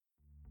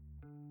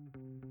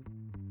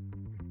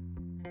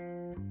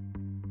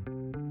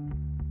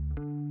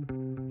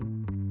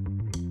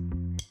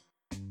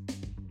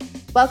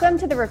Welcome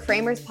to the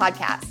Reframers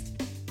podcast.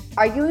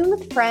 Arguing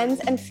with friends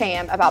and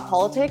fam about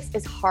politics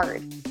is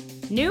hard.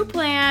 New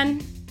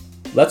plan.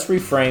 Let's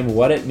reframe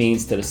what it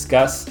means to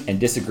discuss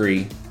and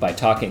disagree by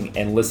talking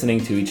and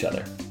listening to each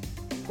other.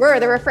 We're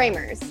the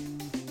Reframers.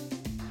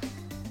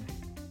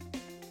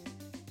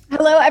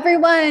 Hello,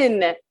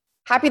 everyone.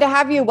 Happy to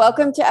have you.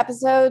 Welcome to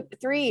episode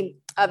 3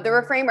 of the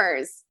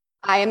Reframers.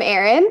 I am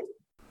Erin.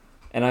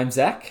 And I'm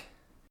Zach.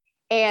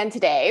 And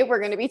today we're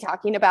going to be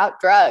talking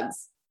about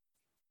drugs.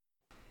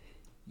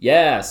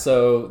 Yeah,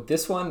 so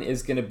this one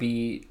is going to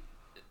be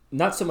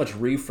not so much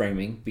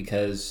reframing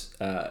because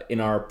in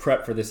our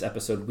prep for this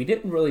episode, we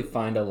didn't really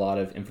find a lot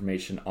of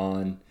information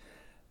on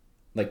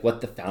like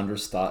what the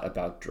founders thought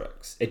about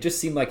drugs. It just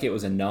seemed like it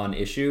was a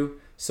non-issue.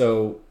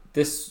 So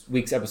this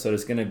week's episode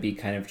is going to be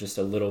kind of just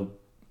a little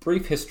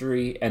brief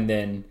history, and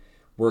then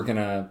we're going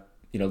to,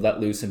 let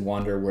loose and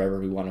wander wherever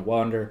we want to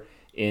wander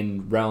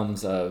in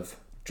realms of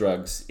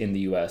drugs in the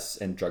US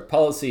and drug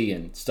policy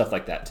and stuff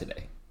like that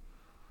today.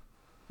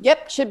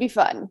 Yep, should be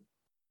fun.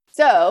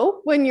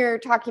 So when you're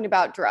talking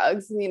about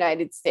drugs in the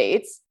United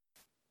States,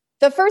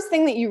 the first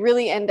thing that you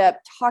really end up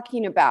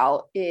talking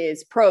about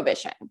is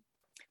prohibition,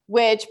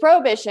 which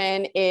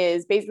prohibition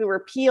is basically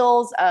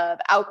repeals of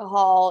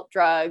alcohol,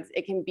 drugs.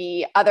 It can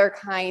be other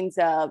kinds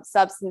of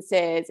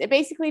substances. It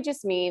basically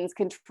just means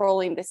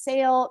controlling the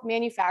sale,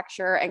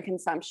 manufacture, and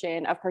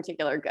consumption of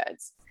particular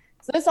goods.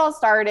 So this all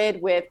started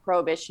with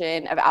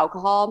prohibition of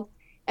alcohol.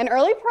 And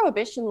early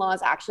prohibition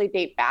laws actually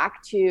date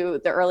back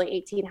to the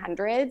early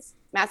 1800s.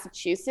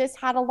 Massachusetts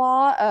had a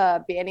law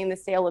banning the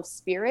sale of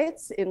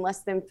spirits in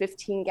less than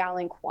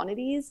 15-gallon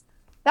quantities.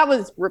 That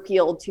was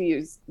repealed 2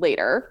 years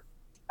later.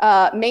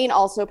 Maine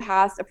also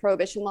passed a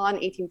prohibition law in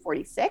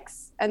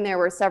 1846, and there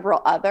were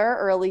several other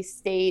early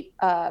state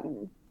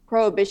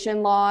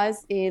prohibition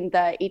laws in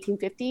the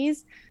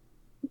 1850s.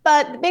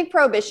 But the big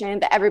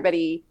prohibition that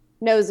everybody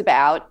knows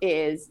about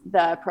is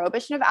the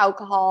prohibition of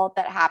alcohol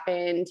that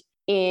happened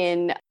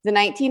in the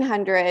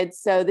 1900s.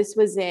 So this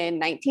was in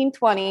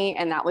 1920,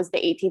 and that was the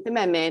 18th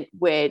Amendment,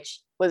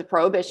 which was a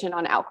prohibition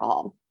on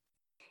alcohol.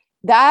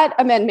 That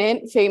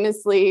amendment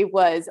famously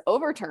was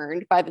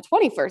overturned by the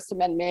 21st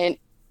Amendment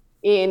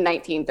in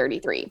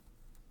 1933,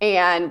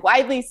 and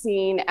widely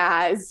seen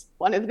as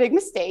one of the big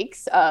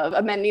mistakes of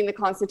amending the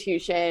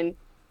Constitution.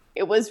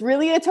 It was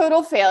really a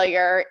total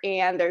failure,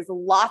 and there's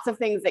lots of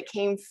things that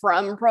came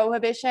from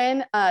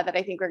prohibition that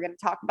I think we're going to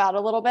talk about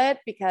a little bit,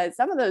 because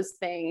some of those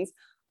things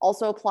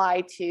also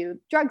apply to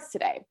drugs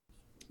today.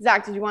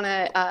 Zach, did you want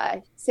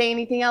to say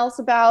anything else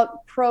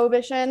about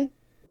prohibition?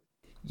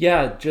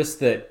 Yeah, just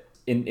that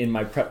in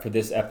my prep for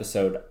this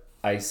episode,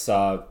 I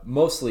saw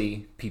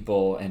mostly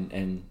people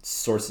and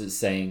sources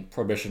saying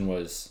prohibition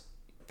was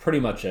pretty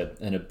much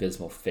an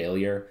abysmal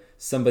failure.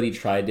 Somebody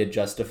tried to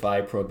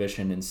justify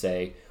prohibition and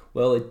say,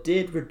 well, it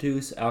did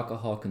reduce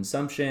alcohol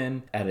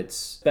consumption at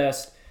its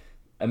best.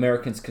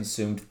 Americans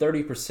consumed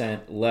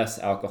 30% less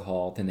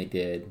alcohol than they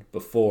did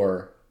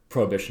before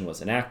prohibition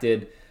was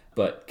enacted,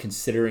 but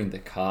considering the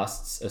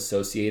costs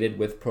associated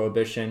with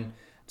prohibition,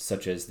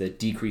 such as the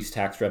decreased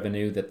tax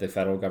revenue that the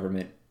federal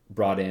government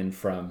brought in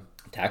from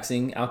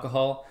taxing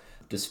alcohol,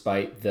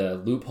 despite the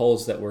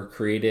loopholes that were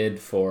created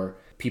for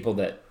people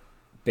that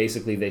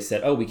basically they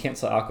said, oh, we can't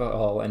sell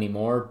alcohol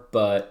anymore,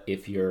 but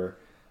if you're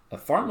a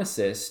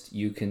pharmacist,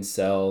 you can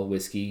sell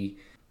whiskey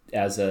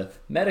as a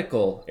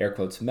medical, air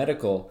quotes,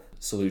 medical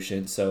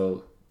solution.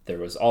 So there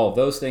was all of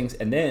those things.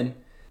 And then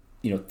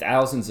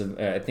thousands of,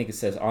 I think it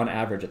says on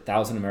average,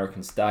 1,000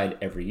 Americans died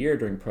every year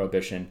during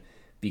Prohibition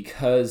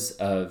because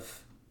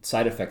of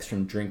side effects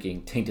from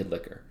drinking tainted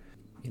liquor.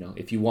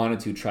 If you wanted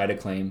to try to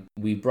claim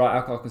we brought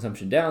alcohol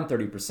consumption down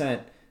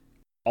 30%,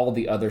 all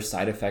the other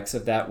side effects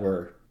of that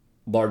were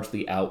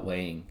largely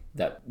outweighing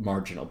that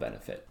marginal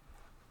benefit.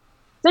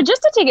 So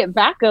just to take it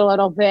back a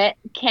little bit,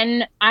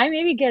 can I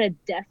maybe get a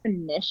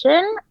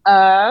definition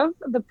of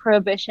the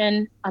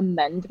Prohibition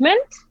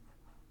Amendment?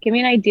 Give me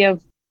an idea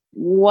of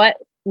what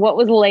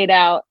was laid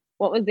out,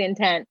 what was the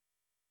intent,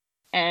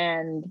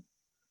 and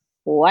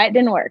what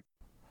didn't work.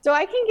 So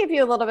I can give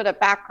you a little bit of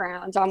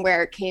background on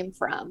where it came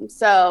from.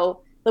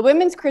 So the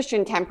Women's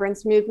Christian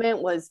Temperance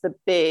Movement was the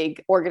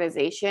big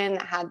organization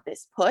that had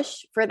this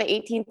push for the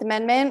 18th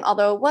Amendment,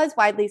 although it was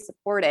widely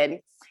supported.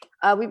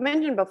 We've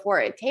mentioned before,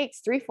 it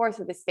takes 3/4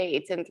 of the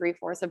states and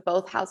 3/4 of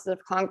both houses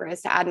of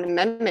Congress to add an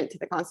amendment to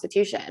the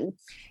Constitution.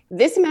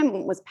 This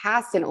amendment was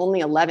passed in only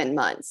 11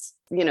 months,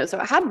 so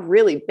it had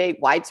really big,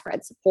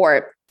 widespread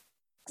support.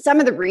 Some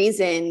of the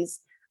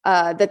reasons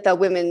that the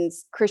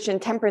Women's Christian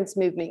Temperance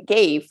Movement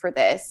gave for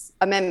this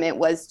amendment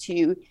was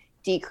to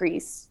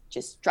decrease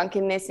just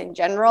drunkenness in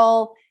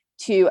general,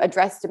 to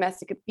address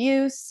domestic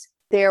abuse.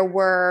 There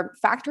were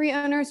factory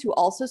owners who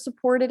also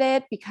supported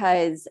it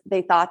because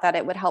they thought that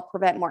it would help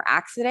prevent more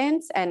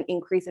accidents and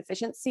increase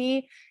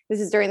efficiency. This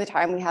is during the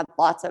time we had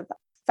lots of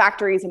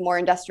factories and more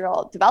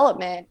industrial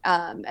development.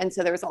 And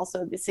so there was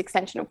also this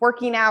extension of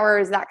working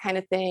hours, that kind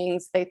of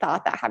things. They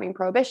thought that having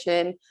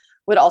prohibition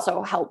would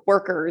also help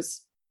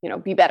workers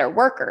be better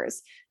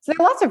workers. So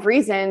there are lots of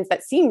reasons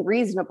that seem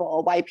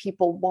reasonable why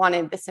people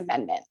wanted this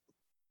amendment.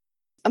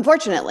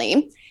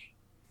 Unfortunately,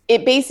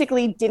 it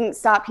basically didn't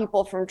stop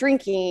people from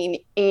drinking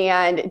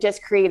and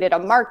just created a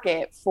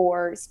market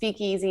for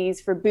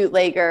speakeasies, for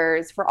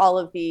bootleggers, for all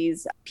of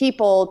these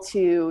people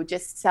to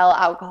just sell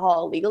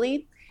alcohol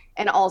illegally,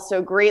 and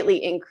also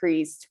greatly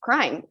increased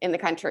crime in the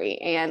country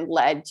and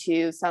led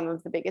to some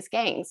of the biggest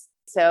gangs.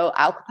 So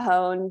Al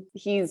Capone,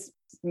 he's,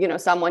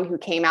 someone who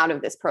came out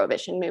of this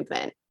prohibition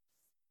movement.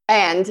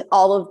 And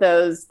all of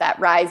that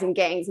rise in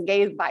gangs and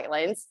gang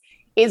violence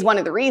is one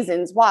of the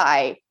reasons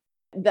why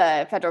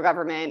the federal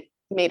government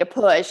made a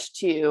push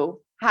to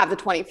have the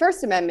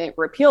 21st Amendment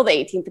repeal the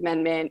 18th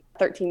Amendment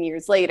 13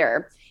 years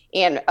later.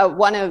 And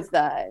one of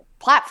the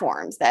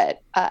platforms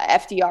that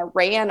FDR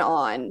ran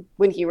on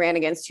when he ran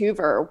against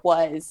Hoover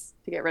was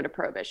to get rid of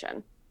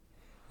prohibition.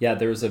 Yeah,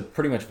 there was a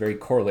pretty much very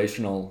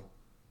correlational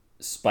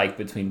spike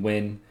between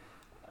when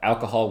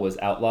alcohol was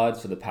outlawed,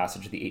 so the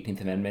passage of the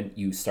 18th Amendment,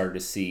 you started to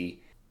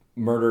see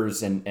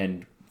murders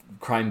and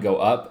crime go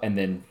up. And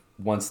then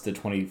once the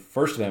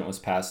 21st Amendment was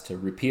passed to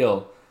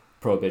repeal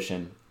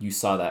prohibition, you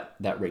saw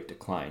that rate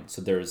decline.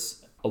 So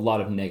there's a lot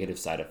of negative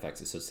side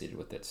effects associated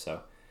with it.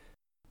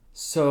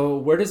 So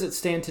where does it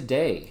stand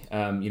today?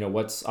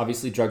 What's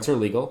obviously drugs are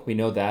legal. We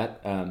know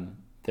that.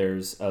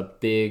 There's a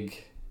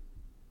big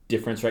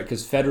difference, right?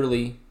 Because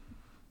federally,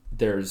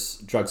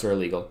 drugs are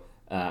illegal.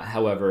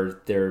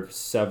 However, there are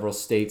several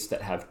states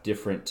that have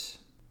different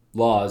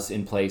laws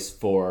in place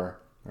for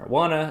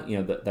marijuana.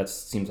 That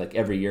seems like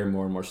every year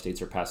more and more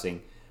states are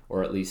passing,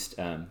 or at least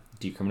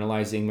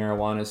decriminalizing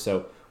marijuana.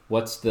 So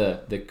what's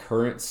the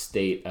current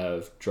state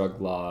of drug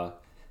law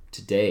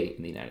today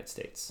in the United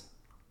States?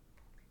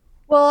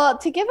 Well,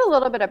 to give a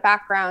little bit of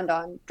background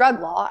on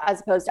drug law as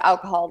opposed to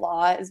alcohol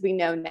law, as we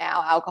know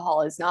now,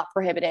 alcohol is not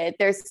prohibited.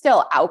 There's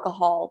still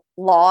alcohol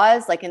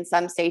laws. Like in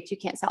some states, you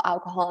can't sell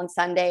alcohol on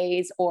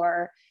Sundays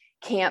or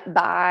can't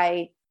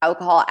buy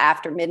alcohol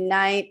after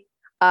midnight.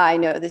 I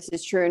know this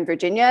is true in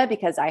Virginia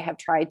because I have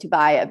tried to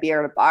buy a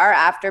beer at a bar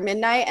after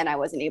midnight and I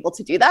wasn't able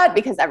to do that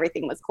because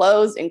everything was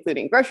closed,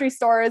 including grocery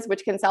stores,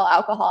 which can sell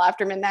alcohol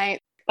after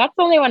midnight. That's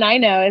the only one I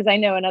know. Is I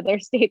know in other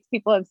states,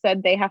 people have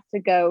said they have to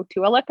go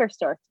to a liquor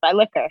store to buy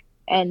liquor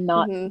and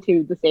not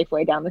to the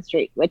Safeway down the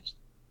street, which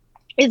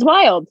is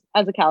wild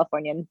as a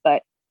Californian,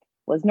 but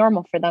was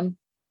normal for them.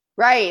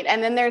 Right.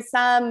 And then there's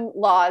some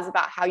laws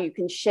about how you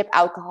can ship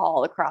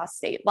alcohol across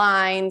state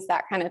lines,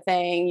 that kind of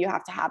thing. You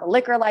have to have a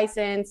liquor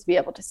license to be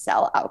able to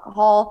sell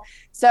alcohol.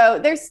 So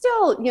there's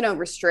still,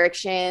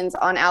 restrictions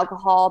on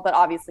alcohol, but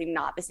obviously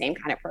not the same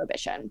kind of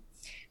prohibition.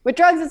 With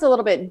drugs, it's a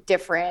little bit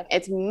different.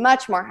 It's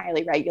much more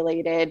highly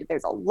regulated.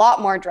 There's a lot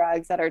more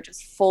drugs that are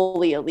just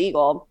fully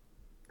illegal.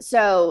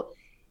 So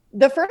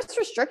the first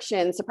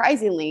restrictions,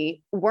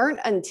 surprisingly,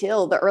 weren't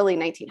until the early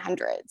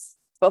 1900s.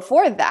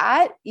 Before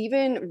that,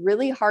 even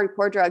really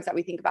hardcore drugs that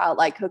we think about,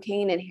 like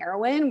cocaine and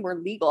heroin, were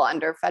legal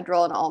under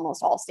federal and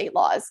almost all state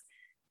laws.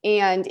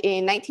 And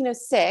in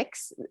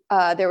 1906,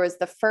 there was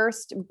the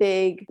first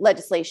big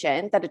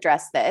legislation that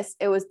addressed this.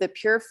 It was the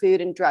Pure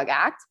Food and Drug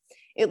Act.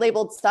 It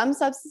labeled some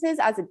substances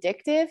as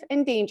addictive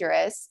and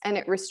dangerous, and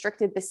it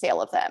restricted the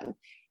sale of them.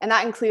 And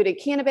that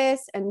included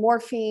cannabis and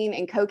morphine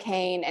and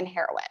cocaine and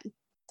heroin. So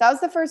that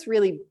was the first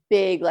really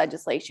big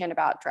legislation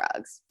about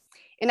drugs.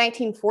 In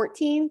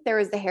 1914, there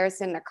was the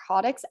Harrison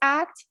Narcotics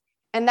Act,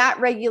 and that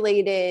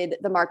regulated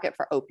the market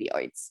for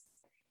opioids.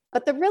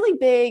 But the really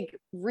big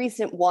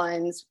recent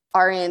ones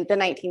are in the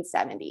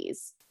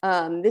 1970s.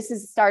 This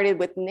is started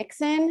with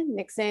Nixon.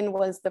 Nixon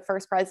was the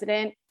first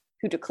president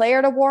who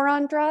declared a war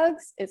on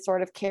drugs. It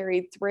sort of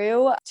carried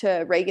through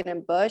to Reagan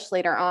and Bush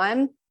later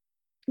on.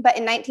 But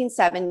in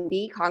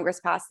 1970,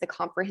 Congress passed the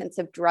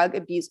Comprehensive Drug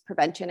Abuse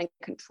Prevention and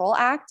Control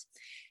Act.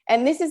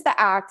 And this is the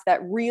act that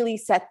really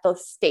set the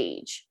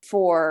stage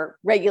for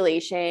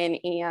regulation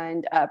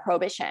and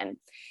prohibition.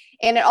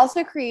 And it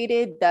also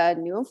created the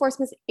new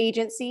enforcement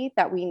agency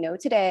that we know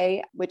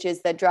today, which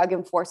is the Drug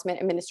Enforcement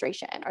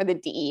Administration, or the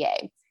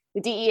DEA.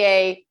 The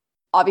DEA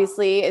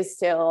obviously is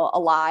still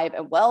alive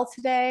and well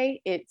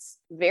today. It's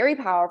very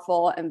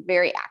powerful and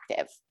very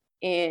active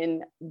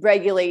in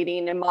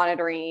regulating and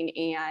monitoring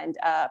and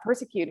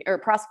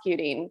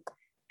prosecuting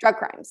drug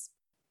crimes.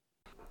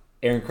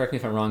 Aaron, correct me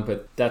if I'm wrong,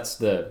 but that's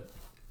the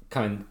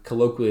kind of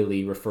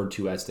colloquially referred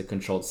to as the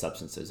Controlled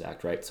Substances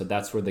Act, right? So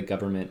that's where the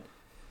government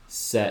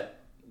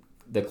set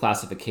the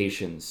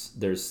classifications.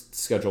 There's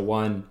Schedule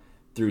 1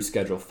 through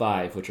Schedule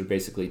 5, which are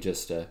basically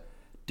just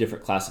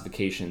different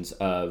classifications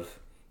of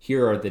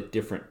here are the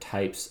different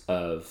types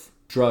of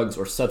drugs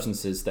or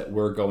substances that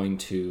we're going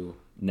to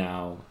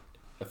now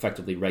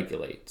effectively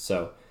regulate.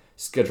 So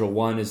Schedule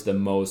 1 is the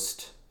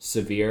most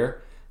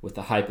severe with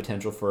the high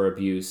potential for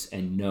abuse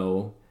and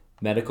no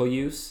medical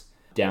use,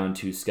 down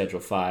to Schedule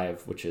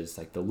 5, which is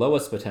like the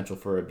lowest potential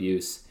for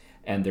abuse,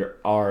 and there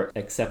are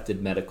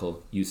accepted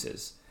medical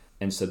uses.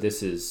 And so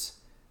this is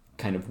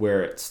kind of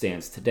where it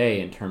stands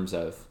today in terms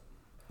of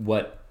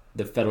what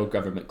the federal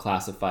government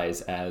classifies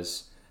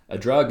as a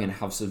drug and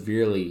how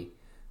severely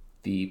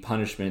the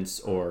punishments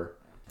or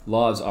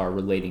laws are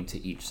relating to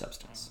each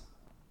substance.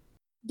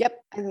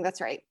 Yep, I think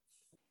that's right.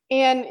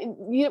 And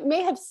you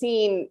may have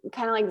seen,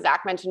 kind of like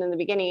Zach mentioned in the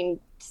beginning,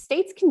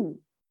 states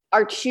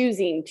are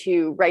choosing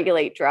to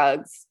regulate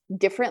drugs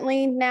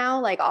differently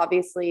now. Like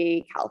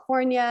obviously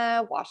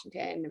California,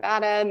 Washington,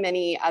 Nevada,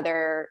 many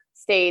other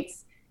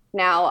states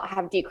now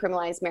have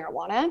decriminalized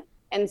marijuana.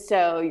 And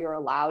so you're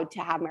allowed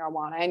to have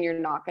marijuana and you're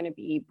not going to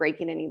be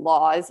breaking any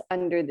laws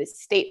under the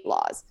state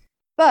laws,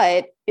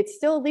 but it's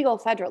still legal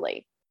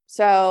federally.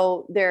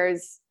 So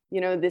there's,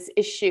 this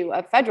issue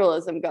of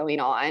federalism going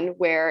on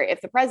where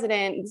if the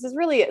president, this is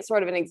really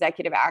sort of an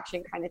executive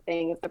action kind of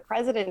thing, if the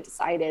president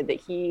decided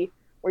that he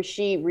or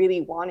she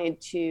really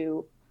wanted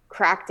to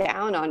crack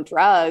down on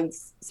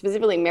drugs,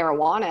 specifically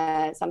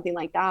marijuana, something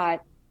like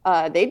that,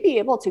 they'd be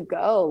able to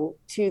go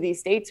to these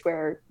states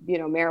where,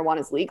 marijuana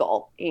is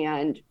legal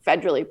and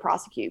federally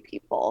prosecute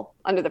people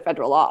under the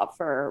federal law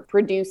for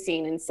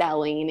producing and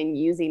selling and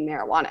using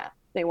marijuana.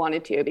 They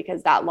wanted to,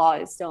 because that law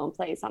is still in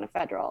place on a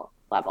federal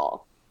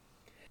level.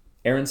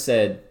 Aaron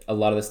said a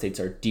lot of the states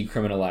are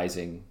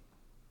decriminalizing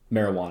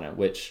marijuana,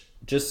 which,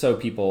 just so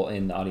people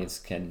in the audience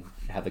can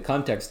have the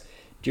context,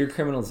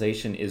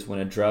 decriminalization is when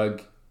a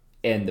drug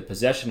and the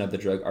possession of the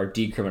drug are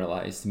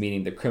decriminalized,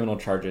 meaning the criminal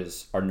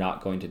charges are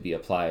not going to be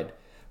applied,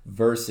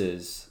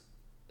 versus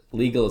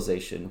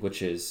legalization,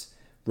 which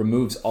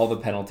removes all the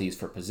penalties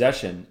for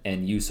possession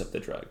and use of the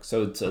drug.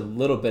 So it's a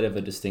little bit of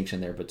a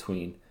distinction there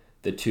between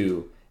the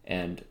two,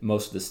 and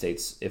most of the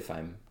states, if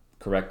I'm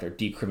correct, are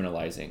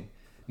decriminalizing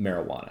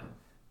marijuana,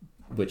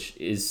 which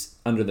is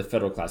under the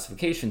federal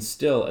classification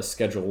still a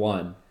Schedule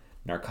 1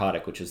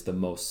 narcotic, which is the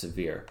most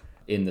severe,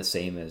 in the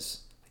same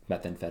as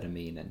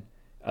methamphetamine and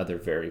other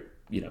very,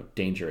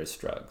 dangerous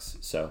drugs.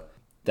 So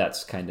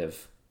that's kind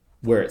of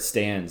where it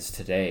stands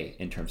today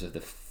in terms of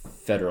the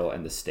federal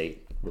and the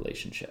state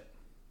relationship.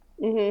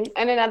 Mm-hmm.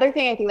 And another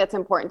thing I think that's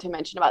important to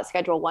mention about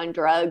Schedule 1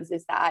 drugs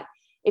is that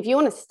if you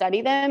want to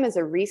study them as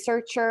a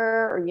researcher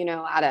or,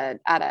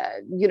 at a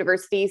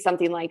university,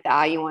 something like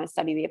that, you want to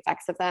study the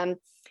effects of them,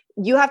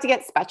 you have to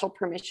get special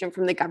permission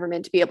from the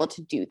government to be able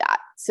to do that.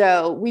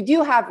 So we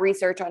do have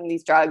research on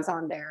these drugs,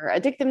 on their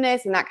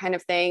addictiveness and that kind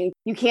of thing.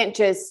 You can't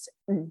just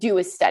do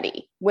a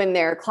study when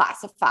they're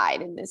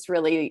classified in this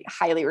really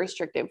highly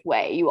restrictive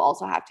way. You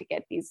also have to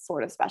get these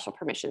sort of special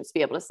permissions to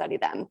be able to study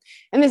them.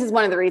 And this is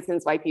one of the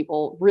reasons why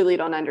people really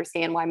don't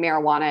understand why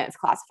marijuana is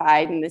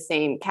classified in the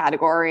same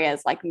category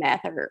as like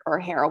meth or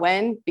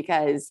heroin,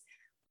 because,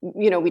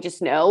 we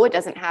just know it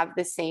doesn't have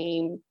the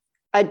same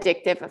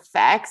addictive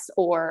effects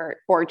or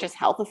just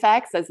health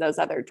effects as those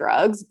other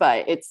drugs,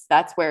 but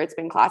that's where it's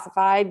been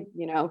classified,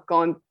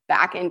 going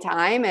back in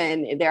time,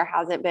 and there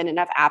hasn't been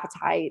enough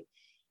appetite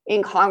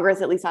in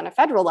Congress, at least on a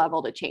federal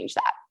level, to change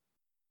that.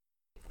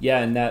 Yeah,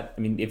 and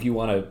if you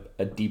want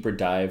a deeper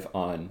dive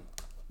on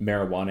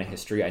marijuana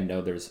history, I know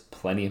there's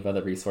plenty of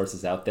other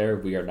resources out there.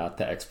 We are not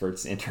the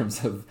experts in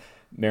terms of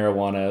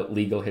marijuana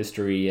legal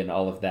history and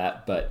all of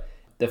that, but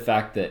the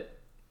fact that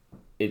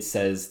it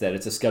says that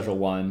it's a Schedule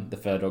 1, the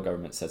federal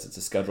government says it's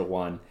a Schedule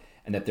 1,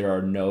 and that there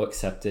are no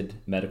accepted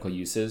medical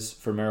uses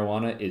for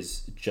marijuana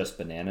is just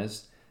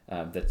bananas.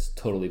 That's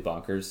totally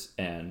bonkers,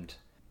 and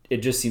it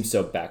just seems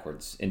so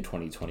backwards in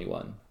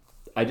 2021.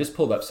 I just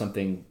pulled up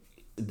something,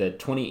 the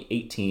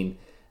 2018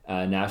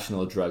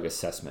 National Drug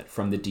Assessment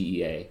from the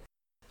DEA.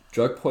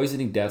 Drug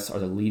poisoning deaths are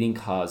the leading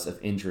cause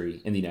of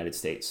injury in the United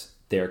States.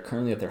 They are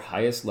currently at their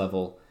highest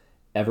level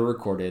ever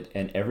recorded,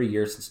 and every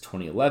year since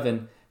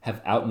 2011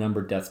 have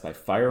outnumbered deaths by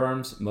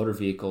firearms, motor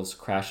vehicles,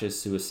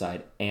 crashes,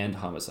 suicide, and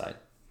homicide.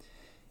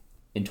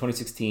 In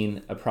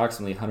 2016,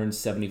 approximately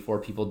 174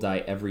 people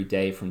die every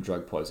day from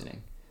drug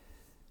poisoning.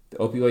 The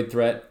opioid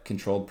threat,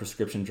 controlled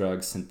prescription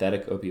drugs,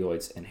 synthetic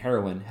opioids, and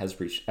heroin has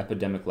reached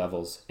epidemic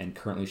levels and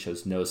currently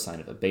shows no sign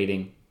of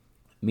abating.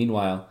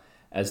 Meanwhile,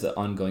 as the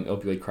ongoing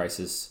opioid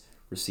crisis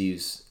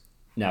receives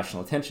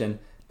national attention,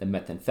 the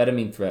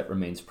methamphetamine threat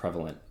remains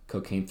prevalent.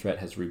 Cocaine threat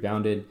has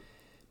rebounded.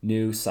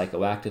 New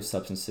psychoactive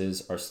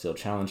substances are still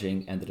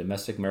challenging, and the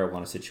domestic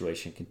marijuana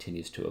situation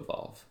continues to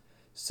evolve.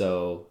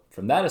 So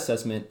from that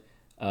assessment,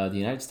 the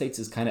United States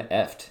is kind of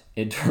effed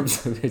in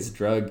terms of its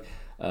drug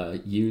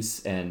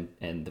use and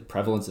the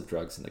prevalence of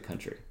drugs in the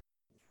country.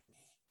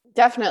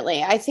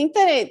 Definitely. I think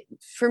that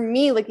for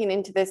me, looking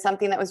into this,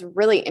 something that was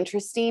really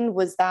interesting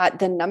was that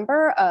the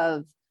number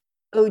of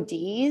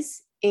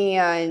ODs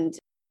and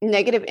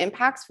negative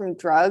impacts from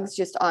drugs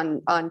just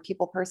on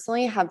people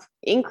personally have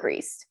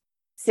increased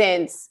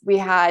since we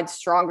had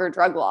stronger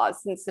drug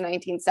laws since the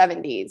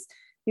 1970s.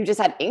 You've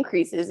just had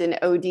increases in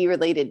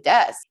OD-related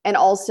deaths and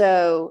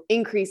also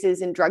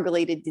increases in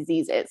drug-related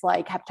diseases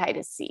like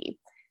hepatitis C.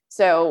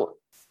 So,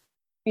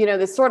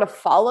 this sort of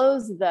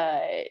follows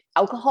the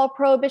alcohol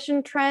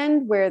prohibition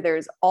trend where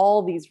there's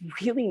all these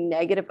really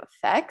negative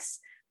effects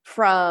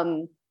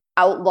from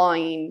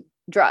outlawing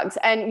drugs.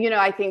 And,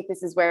 I think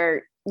this is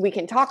where we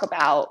can talk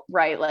about,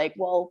 right? Like,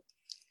 well,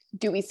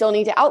 do we still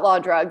need to outlaw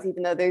drugs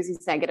even though there's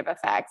these negative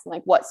effects? And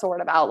like, what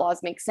sort of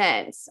outlaws make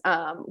sense?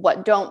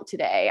 What don't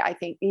today? I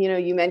think,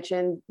 you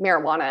mentioned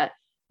marijuana.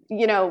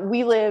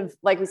 we live,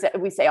 like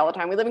we say all the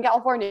time, we live in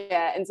California.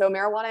 And so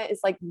marijuana is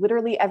like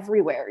literally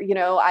everywhere.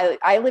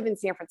 I live in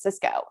San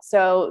Francisco.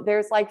 So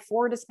there's like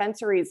 4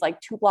 dispensaries,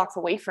 like 2 blocks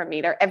away from me.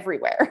 They're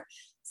everywhere.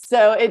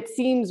 So it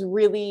seems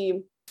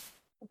really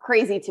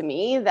crazy to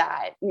me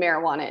that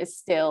marijuana is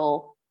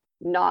still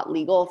not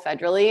legal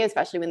federally,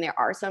 especially when there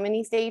are so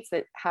many states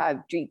that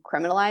have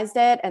decriminalized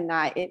it and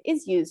that it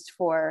is used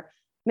for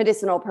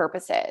medicinal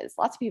purposes.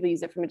 Lots of people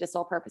use it for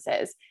medicinal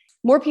purposes.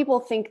 More people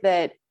think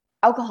that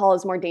alcohol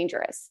is more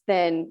dangerous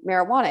than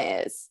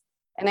marijuana is.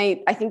 And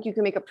I think you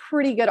can make a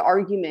pretty good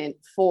argument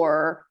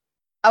for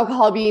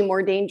alcohol being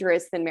more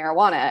dangerous than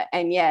marijuana.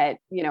 And yet,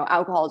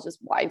 alcohol is just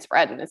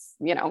widespread. And it's,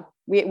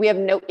 we have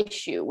no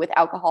issue with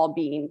alcohol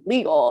being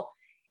legal.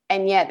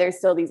 And yet there's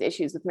still these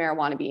issues with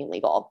marijuana being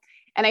legal.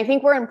 And I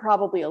think we're in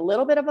probably a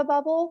little bit of a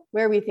bubble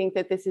where we think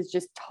that this is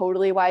just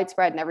totally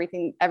widespread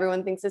and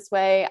everyone thinks this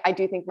way. I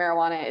do think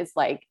marijuana is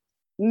like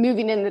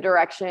moving in the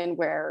direction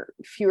where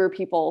fewer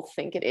people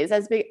think it is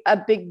a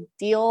big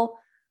deal.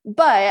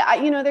 But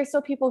there's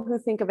still people who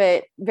think of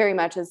it very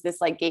much as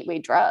this like gateway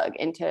drug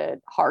into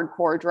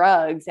hardcore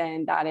drugs,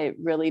 and that it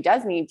really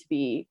does need to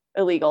be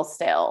illegal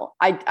still.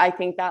 I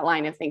think that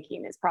line of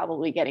thinking is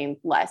probably getting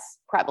less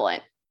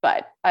prevalent,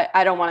 but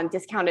I don't want to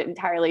discount it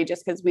entirely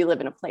just because we live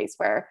in a place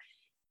where,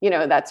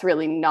 that's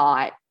really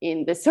not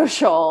in the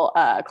social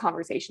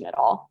conversation at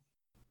all.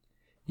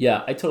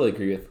 Yeah, I totally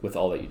agree with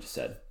all that you just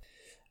said.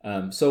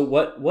 So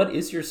what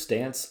is your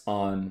stance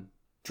on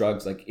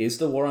drugs? Like, is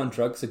the war on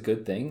drugs a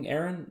good thing,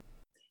 Erin?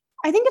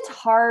 I think it's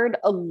hard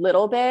a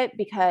little bit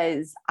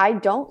because I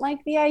don't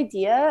like the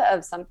idea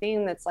of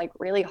something that's like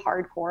really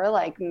hardcore,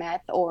 like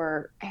meth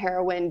or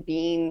heroin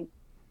being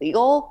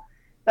legal.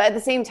 But at the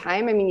same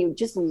time, I mean, you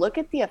just look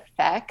at the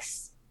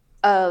effects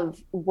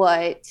of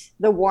what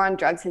the war on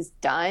drugs has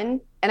done.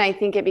 And I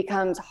think it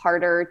becomes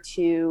harder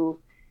to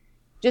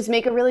just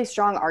make a really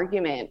strong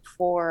argument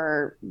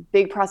for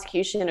big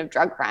prosecution of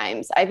drug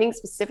crimes. I think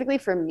specifically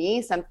for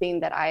me, something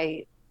that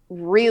I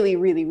really,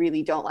 really,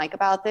 really don't like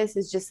about this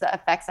is just the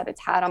effects that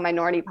it's had on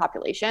minority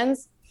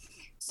populations.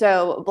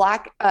 So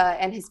Black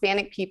and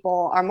Hispanic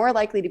people are more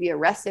likely to be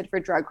arrested for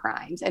drug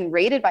crimes and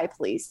raided by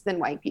police than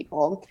white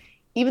people,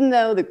 even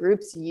though the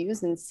groups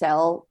use and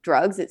sell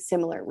drugs at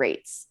similar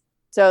rates.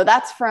 So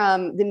that's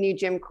from The New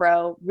Jim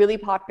Crow, really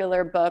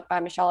popular book by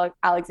Michelle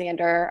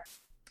Alexander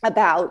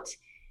about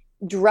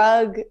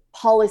drug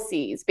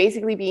policies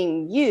basically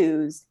being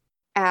used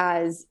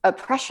as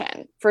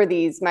oppression for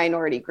these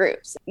minority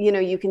groups.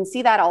 You can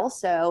see that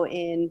also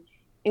in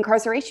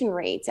incarceration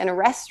rates and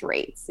arrest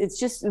rates. It's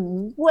just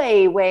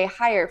way, way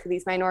higher for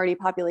these minority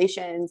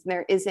populations. And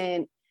there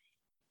isn't,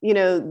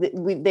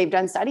 they've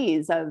done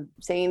studies of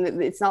saying that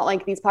it's not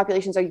like these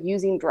populations are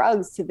using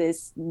drugs to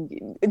this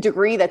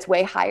degree that's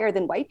way higher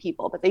than white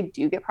people, but they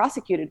do get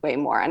prosecuted way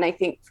more. And I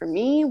think for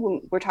me,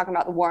 when we're talking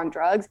about the war on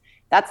drugs,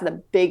 that's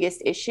the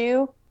biggest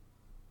issue.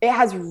 It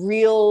has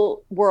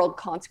real world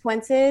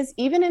consequences,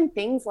 even in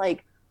things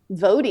like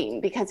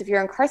voting, because if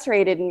you're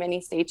incarcerated in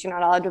many states, you're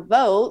not allowed to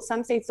vote.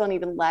 Some states don't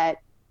even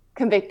let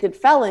convicted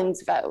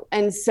felons vote.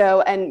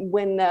 And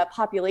when the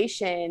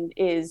population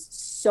is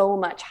so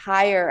much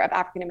higher of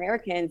African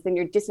Americans, then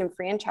you're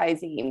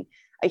disenfranchising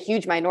a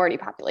huge minority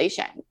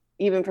population,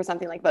 even for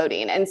something like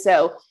voting. And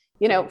so,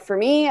 for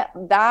me,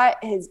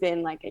 that has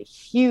been like a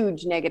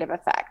huge negative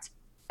effect.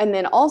 And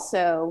then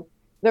also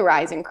the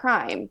rise in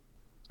crime.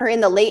 Or in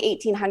the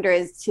late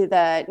 1800s to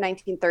the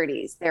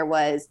 1930s, there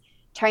was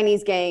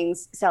Chinese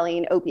gangs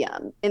selling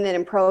opium. And then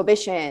in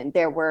Prohibition,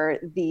 there were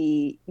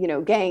the,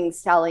 gangs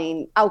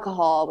selling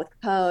alcohol with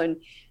Capone.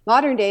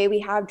 Modern day, we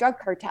have drug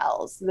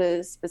cartels.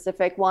 The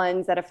specific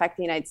ones that affect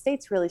the United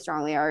States really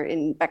strongly are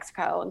in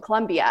Mexico and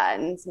Colombia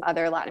and some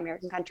other Latin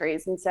American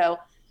countries. And so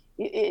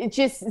it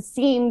just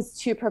seems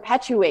to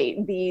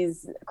perpetuate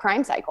these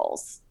crime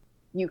cycles.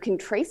 You can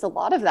trace a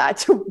lot of that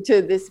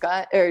to this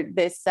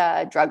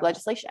drug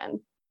legislation.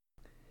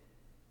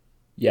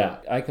 Yeah,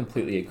 I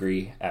completely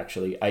agree,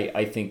 actually.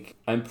 I think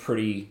I'm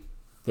pretty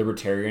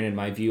libertarian in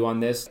my view on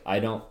this. I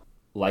don't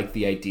like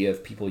the idea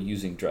of people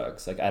using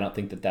drugs. Like, I don't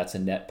think that that's a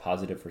net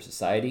positive for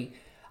society.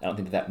 I don't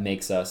think that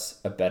makes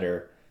us a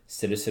better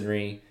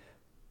citizenry.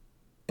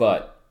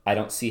 But I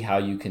don't see how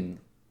you can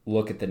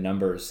look at the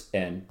numbers.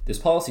 And this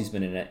policy's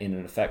been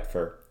in effect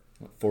for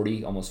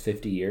 40, almost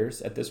 50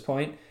 years at this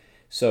point.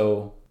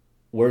 So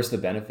where's the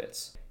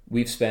benefits?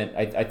 We've spent,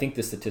 I think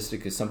the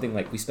statistic is something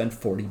like we spend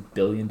 $40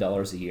 billion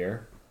a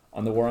year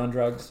on the war on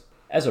drugs.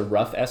 As a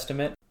rough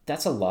estimate,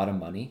 that's a lot of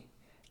money.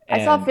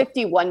 I saw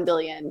 51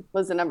 billion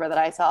was the number that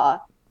I saw.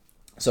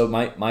 So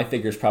my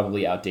figure is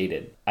probably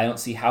outdated. I don't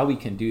see how we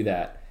can do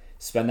that,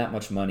 spend that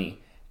much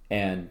money.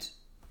 And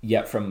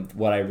yet from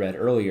what I read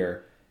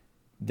earlier,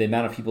 the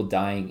amount of people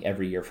dying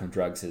every year from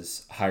drugs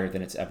is higher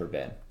than it's ever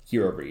been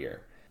year over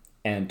year.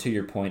 And to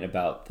your point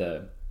about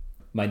the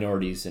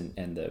minorities and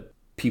the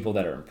people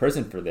that are in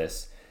prison for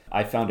this,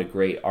 I found a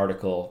great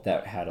article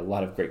that had a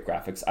lot of great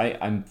graphics.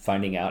 I'm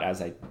finding out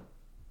as I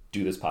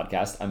do this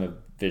podcast, I'm a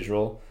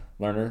visual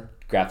learner.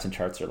 Graphs and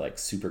charts are like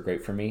super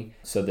great for me.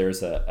 So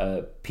there's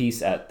a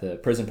piece at the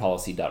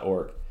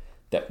prisonpolicy.org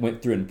that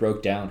went through and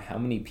broke down how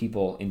many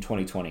people in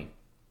 2020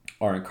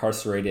 are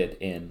incarcerated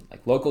in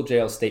like local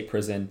jail, state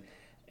prison,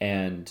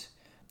 and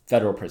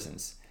federal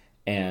prisons.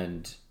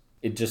 And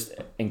it just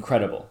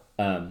incredible.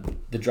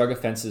 The drug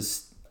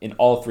offenses in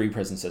all three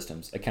prison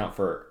systems account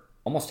for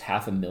almost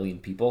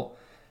 500,000 people.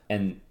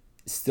 And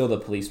still the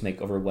police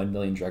make over 1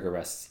 million drug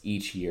arrests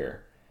each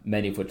year,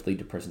 many of which lead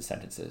to prison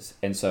sentences.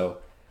 And so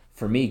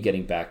for me,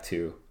 getting back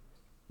to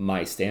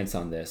my stance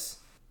on this,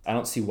 I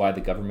don't see why the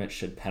government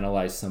should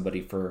penalize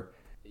somebody for,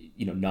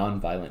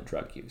 nonviolent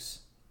drug use.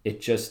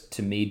 It just,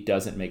 to me,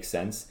 doesn't make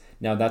sense.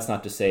 Now, that's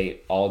not to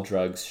say all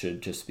drugs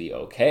should just be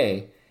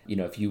okay.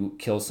 If you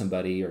kill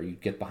somebody or you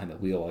get behind the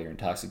wheel while you're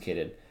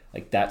intoxicated,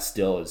 like that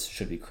still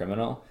should be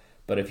criminal.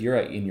 But if you're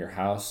in your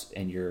house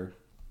and you're,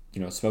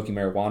 smoking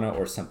marijuana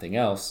or something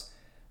else,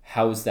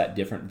 how is that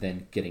different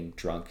than getting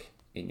drunk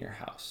in your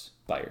house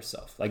by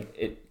yourself?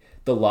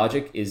 The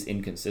logic is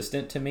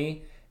inconsistent to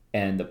me,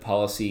 and the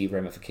policy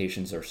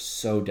ramifications are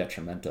so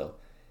detrimental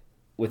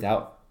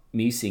without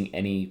me seeing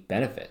any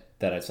benefit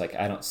that it's like,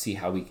 I don't see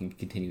how we can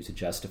continue to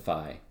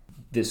justify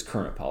this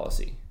current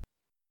policy.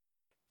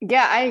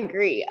 Yeah, I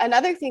agree.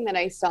 Another thing that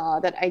I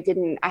saw that I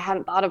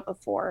hadn't thought of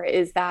before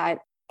is that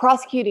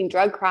prosecuting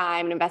drug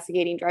crime and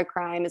investigating drug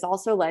crime has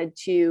also led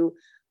to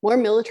more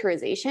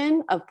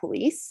militarization of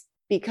police,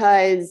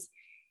 because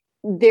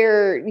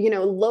their,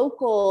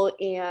 local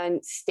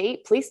and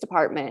state police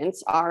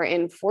departments are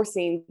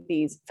enforcing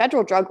these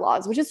federal drug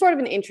laws, which is sort of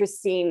an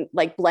interesting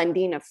like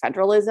blending of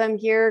federalism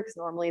here, because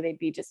normally they'd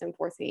be just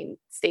enforcing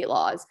state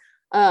laws.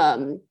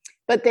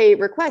 But they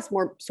request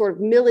more sort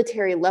of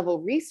military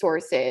level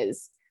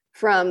resources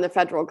from the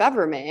federal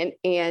government,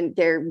 and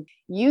they're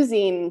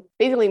using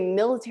basically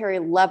military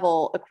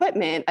level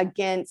equipment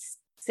against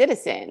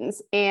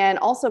citizens, and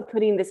also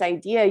putting this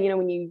idea,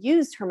 when you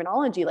use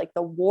terminology like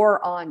the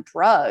war on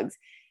drugs,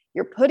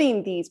 you're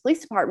putting these police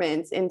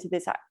departments into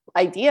this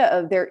idea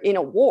of they're in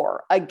a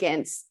war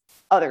against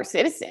other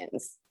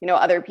citizens,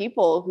 other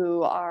people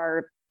who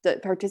are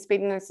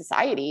participating in their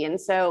society.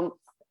 And so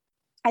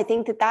I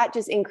think that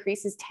just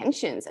increases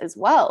tensions as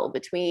well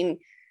between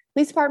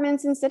police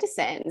departments and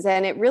citizens.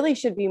 And it really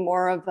should be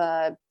more of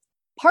a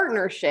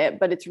partnership,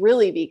 but it's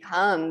really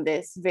become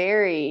this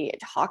very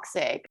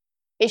toxic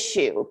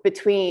issue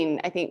between,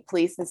 I think,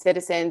 police and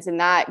citizens, and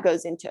that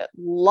goes into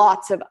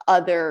lots of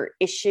other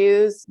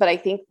issues. But I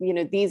think,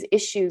 these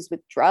issues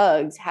with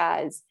drugs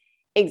has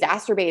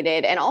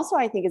exacerbated, and also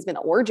I think has been the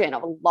origin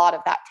of a lot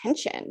of that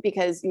tension,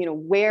 because,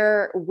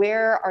 where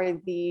are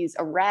these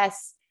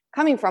arrests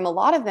coming from? A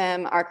lot of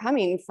them are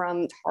coming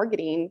from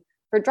targeting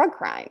for drug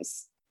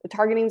crimes,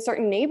 targeting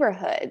certain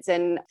neighborhoods.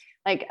 And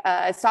like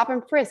stop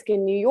and frisk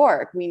in New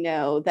York, we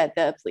know that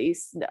the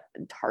police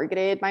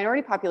targeted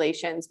minority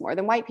populations more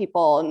than white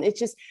people. And it's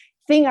just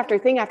thing after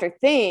thing after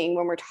thing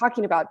when we're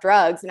talking about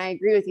drugs. And I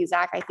agree with you,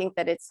 Zach. I think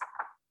that it's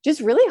just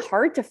really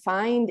hard to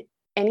find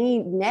any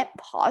net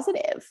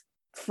positive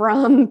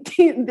from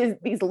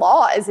these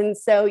laws. And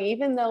so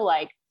even though,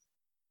 like,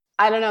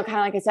 I don't know, kind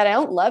of like I said, I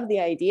don't love the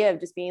idea of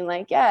just being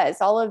like,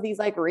 yes, all of these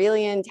like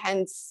really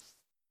intense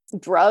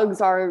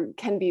drugs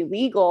can be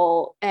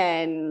legal.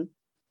 And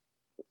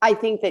I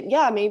think that,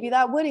 yeah, maybe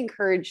that would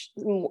encourage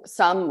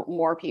some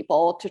more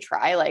people to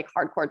try like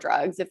hardcore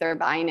drugs if they're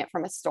buying it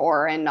from a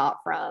store and not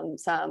from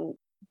some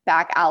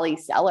back alley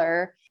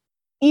seller.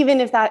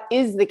 Even if that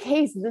is the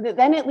case,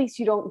 then at least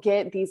you don't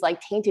get these like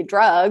tainted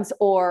drugs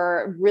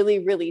or really,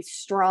 really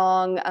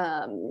strong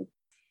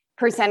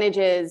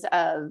percentages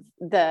of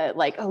the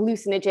like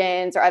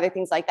hallucinogens or other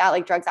things like that.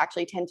 Like drugs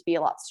actually tend to be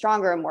a lot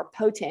stronger and more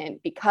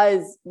potent,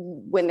 because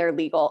when they're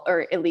legal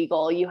or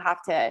illegal, you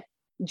have to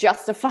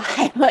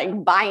justify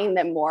like buying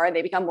them more.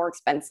 They become more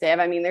expensive.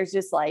 I mean, there's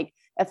just like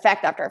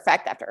effect after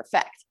effect after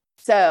effect.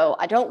 So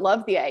I don't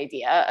love the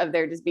idea of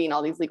there just being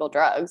all these legal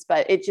drugs,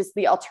 but it's just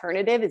the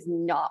alternative is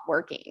not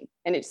working,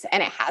 and it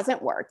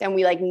hasn't worked. And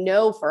we like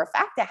know for a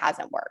fact it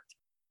hasn't worked.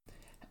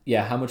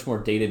 Yeah. How much more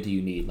data do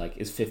you need? Like,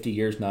 is 50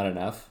 years not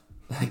enough?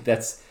 Like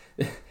that's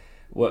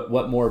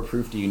what more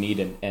proof do you need?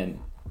 And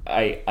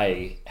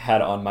I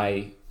had on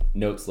my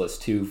notes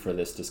list too for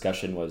this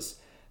discussion was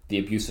the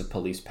abuse of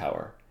police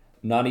power.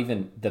 Not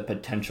even the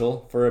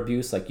potential for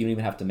abuse. Like, you don't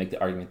even have to make the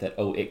argument that,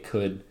 it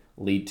could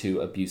lead to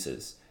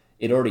abuses.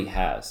 It already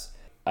has.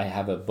 I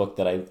have a book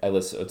that I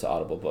listen, it's an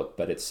Audible book,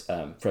 but it's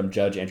from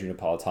Judge Andrew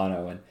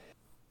Napolitano. And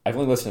I've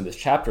only listened to this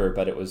chapter,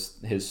 but it was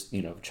his,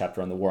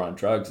 chapter on the war on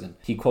drugs. And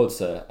he quotes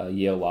a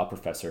Yale law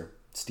professor,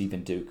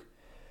 Stephen Duke,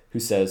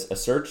 who says, a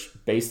search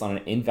based on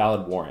an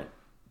invalid warrant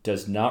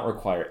does not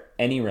require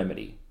any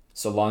remedy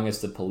so long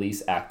as the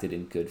police acted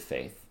in good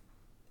faith.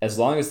 As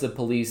long as the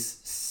police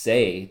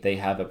say they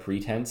have a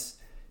pretense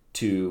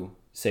to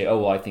say,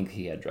 I think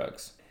he had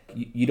drugs.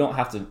 You don't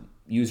have to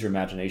use your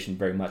imagination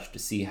very much to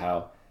see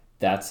how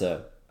that's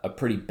a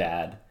pretty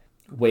bad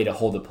way to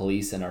hold the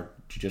police and our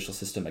judicial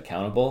system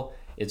accountable.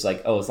 It's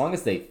like, as long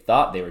as they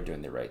thought they were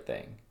doing the right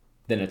thing,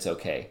 then it's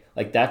okay.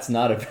 Like, that's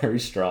not a very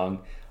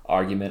strong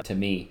argument to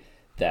me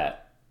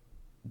that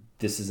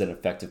this is an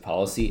effective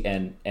policy.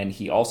 And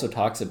he also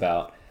talks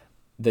about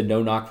the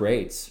no-knock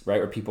raids, right?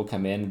 Where people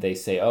come in, they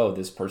say, oh,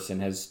 this person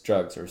has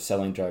drugs or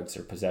selling drugs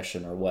or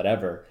possession or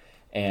whatever.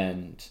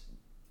 And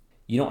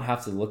you don't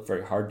have to look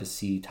very hard to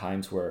see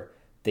times where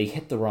they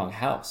hit the wrong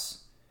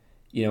house,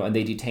 and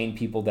they detain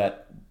people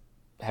that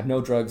have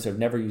no drugs or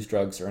never used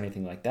drugs or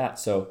anything like that.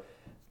 So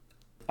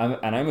I'm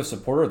a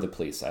supporter of the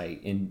police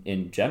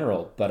in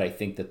general, but I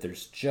think that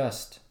there's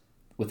just,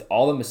 with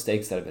all the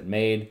mistakes that have been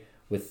made,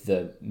 with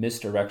the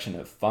misdirection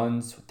of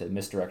funds, with the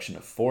misdirection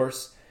of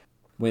force,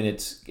 when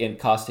it's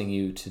costing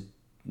you to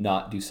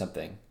not do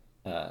something.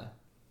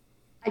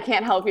 I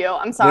can't help you.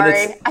 I'm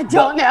sorry. I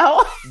don't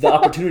know. The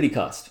opportunity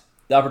cost.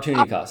 The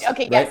opportunity cost.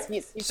 Okay, right?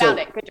 Yes, you found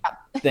it. Good job.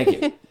 Thank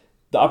you.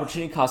 The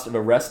opportunity cost of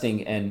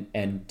arresting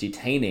and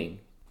detaining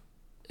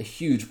a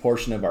huge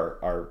portion of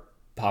our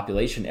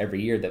population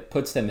every year, that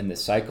puts them in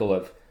this cycle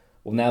of,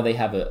 well, now they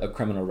have a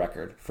criminal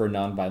record for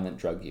nonviolent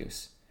drug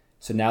use.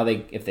 So now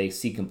if they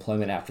seek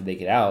employment after they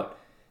get out,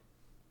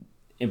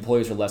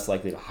 employers are less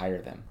likely to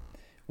hire them,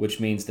 which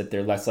means that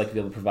they're less likely to be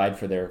able to provide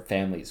for their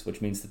families,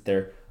 which means that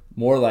they're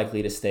more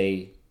likely to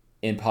stay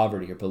in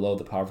poverty or below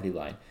the poverty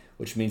line,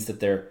 which means that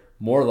they're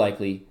more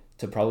likely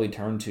to probably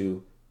turn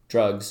to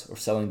drugs or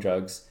selling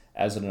drugs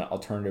as an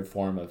alternative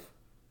form of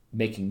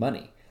making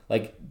money.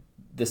 Like,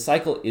 the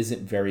cycle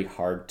isn't very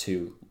hard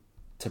to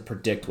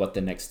predict what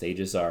the next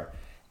stages are.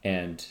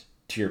 And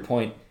to your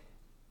point,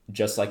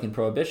 just like in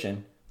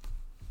prohibition,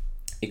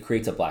 it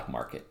creates a black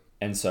market.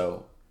 And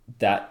so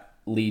that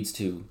leads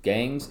to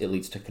gangs. It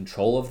leads to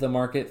control of the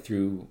market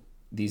through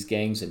these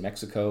gangs in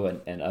Mexico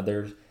and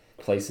other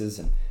places.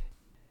 And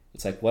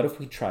it's like, what if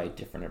we try a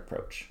different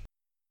approach?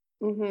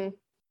 Mm-hmm.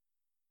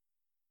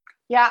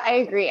 Yeah, I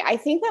agree. I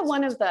think that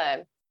one of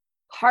the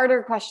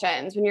harder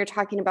questions when you're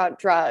talking about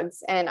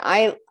drugs, and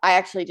I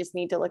actually just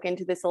need to look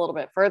into this a little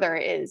bit further,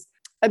 is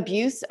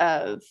abuse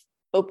of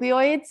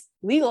opioids,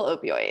 legal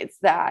opioids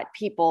that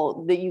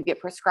you get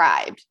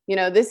prescribed.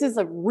 This is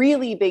a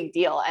really big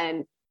deal.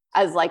 And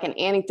as like an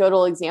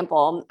anecdotal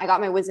example, I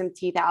got my wisdom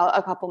teeth out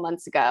a couple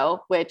months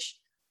ago, which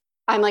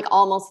I'm like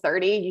almost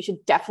 30. You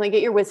should definitely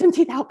get your wisdom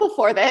teeth out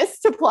before this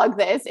to plug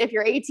this. If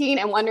you're 18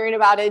 and wondering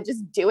about it,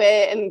 just do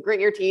it and grit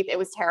your teeth. It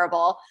was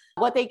terrible.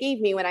 What they gave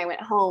me when I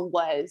went home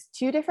was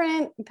 2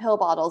 different pill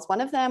bottles.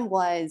 One of them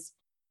was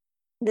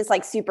this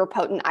like super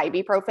potent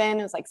ibuprofen.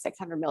 It was like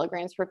 600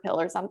 milligrams per pill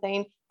or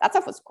something. That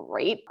stuff was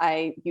great.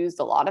 I used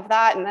a lot of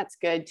that, and that's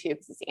good too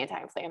because it's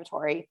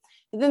anti-inflammatory.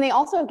 But then they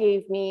also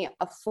gave me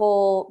a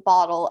full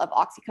bottle of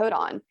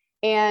oxycodone,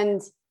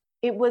 and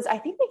I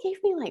think they gave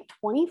me like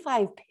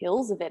 25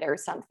 pills of it or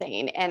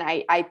something. And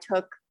I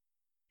took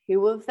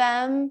 2 of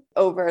them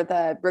over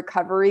the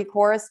recovery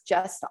course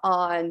just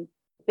on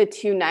the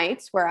 2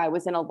 nights where I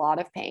was in a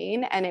lot of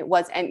pain. And it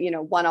was,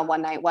 one on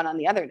one night, one on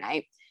the other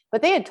night.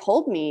 But they had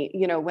told me,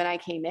 when I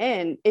came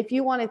in, if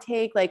you want to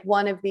take like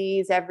one of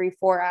these every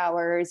 4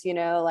 hours,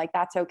 like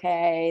that's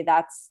okay.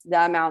 That's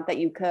the amount that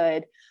you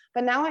could.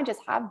 But now I just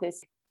have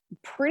this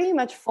pretty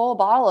much full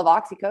bottle of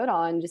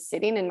oxycodone just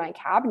sitting in my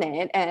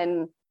cabinet.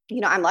 And,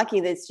 I'm lucky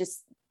that it's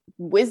just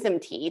wisdom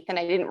teeth and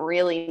I didn't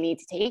really need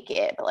to take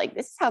it. But like,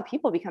 this is how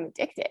people become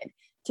addicted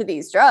to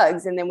these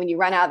drugs. And then when you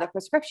run out of the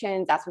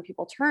prescriptions, that's when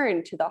people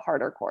turn to the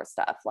harder core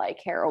stuff like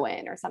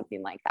heroin or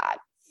something like that.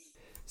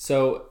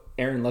 So,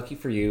 Erin, lucky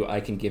for you,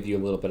 I can give you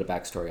a little bit of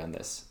backstory on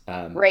this.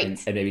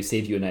 Great. And maybe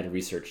save you a night of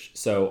research.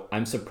 So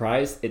I'm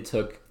surprised it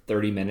took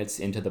 30 minutes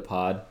into the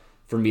pod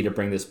for me to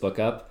bring this book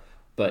up,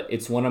 but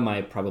it's one of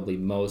my probably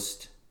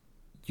most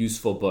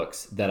useful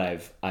books that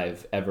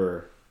I've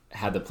ever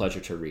had the pleasure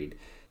to read.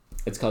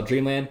 It's called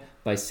Dreamland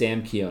by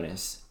Sam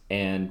Quinones.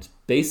 And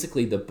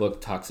basically the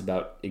book talks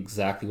about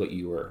exactly what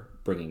you were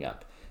bringing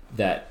up,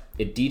 that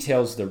it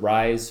details the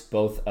rise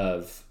both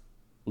of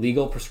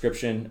legal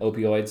prescription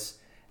opioids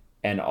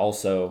and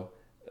also,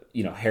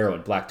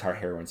 heroin, black tar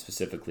heroin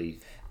specifically.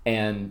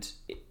 And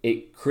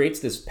it creates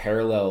this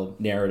parallel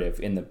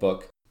narrative in the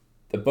book.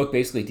 The book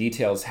basically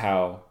details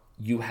how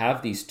you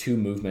have these 2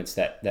 movements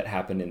that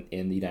happen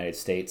in the United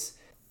States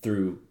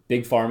through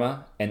big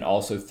pharma and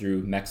also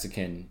through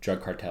Mexican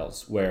drug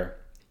cartels, where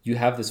you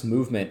have this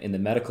movement in the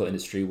medical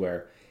industry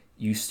where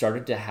you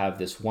started to have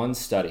this one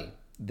study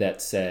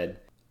that said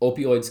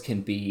opioids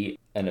can be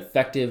an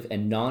effective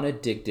and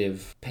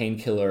non-addictive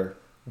painkiller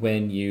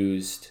when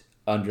used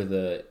under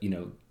the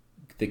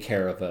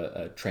care of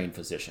a trained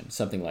physician,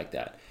 something like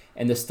that.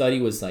 And the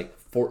study was like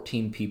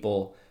 14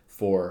 people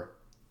for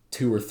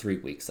 2 or 3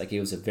 weeks. Like, it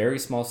was a very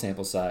small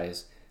sample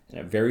size and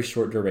a very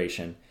short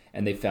duration.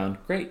 And they found,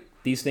 great,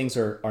 these things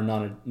are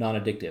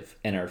non-addictive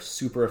and are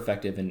super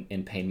effective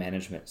in pain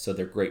management. So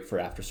they're great for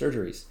after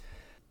surgeries.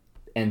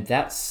 And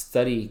that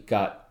study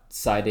got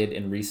cited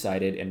and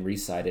recited and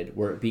recited,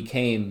 where it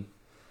became,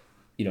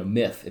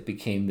 myth. It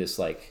became this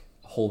like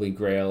holy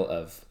grail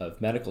of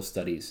medical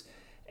studies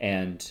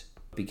and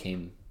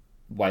became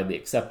widely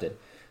accepted.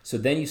 So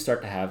then you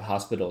start to have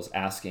hospitals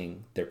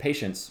asking their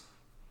patients,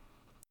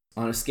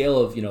 on a scale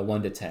of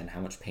 1 to 10,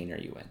 how much pain are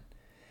you in?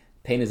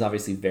 pain is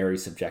obviously very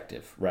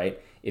subjective,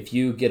 right? If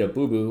you get a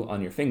boo-boo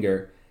on your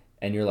finger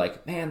and you're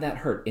like, man, that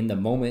hurt in the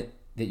moment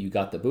that you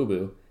got the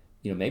boo-boo,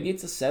 maybe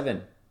it's a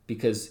 7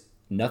 because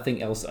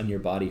nothing else on your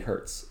body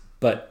hurts.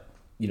 But,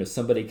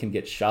 somebody can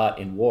get shot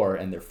in war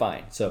and they're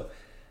fine. So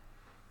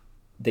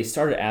they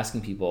started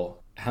asking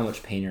people, how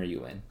much pain are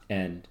you in?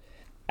 And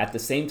at the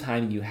same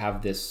time, you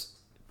have this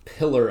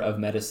pillar of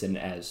medicine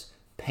as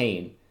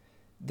pain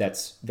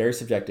that's very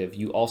subjective.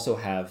 You also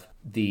have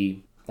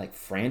the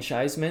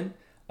franchisement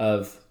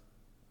of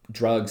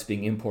drugs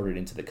being imported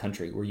into the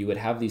country, where you would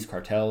have these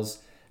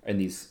cartels and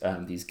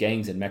these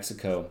gangs in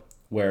Mexico,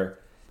 where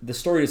the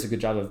story does a good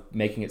job of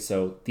making it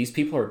so these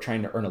people are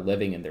trying to earn a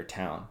living in their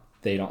town.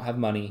 They don't have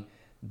money.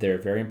 They're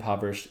very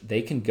impoverished.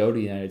 They can go to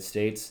the United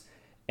States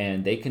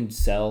and they can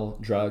sell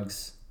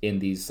drugs in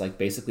these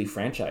basically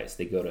franchise.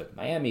 They go to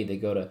Miami, they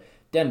go to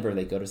Denver,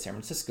 they go to San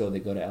Francisco, they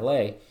go to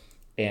LA,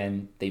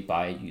 and they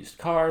buy a used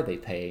car, they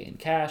pay in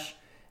cash,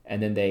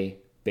 and then they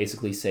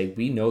basically say,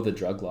 we know the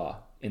drug law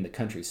in the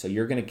country, so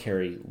you're going to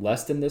carry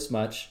less than this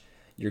much,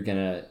 you're going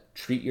to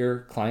treat your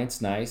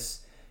clients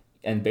nice,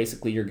 and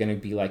basically you're going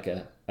to be like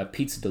a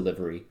pizza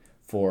delivery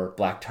for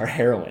black tar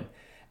heroin.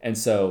 And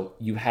so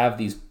you have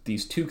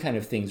these two kind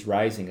of things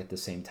rising at the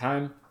same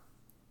time.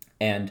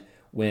 And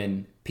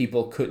when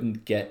people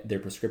couldn't get their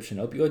prescription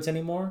opioids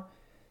anymore,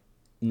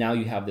 now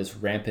you have this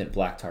rampant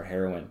black tar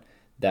heroin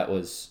that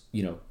was,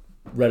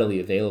 readily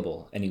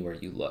available anywhere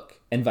you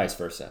look, and vice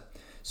versa.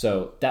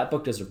 So that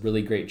book does a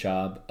really great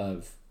job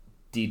of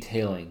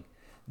detailing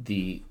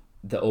the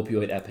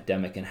opioid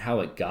epidemic and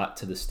how it got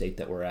to the state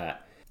that we're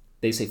at.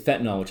 They say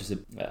fentanyl, which is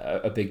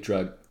a big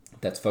drug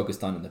that's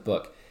focused on in the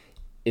book,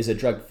 is a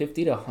drug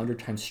 50 to 100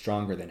 times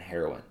stronger than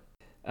heroin.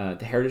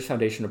 The Heritage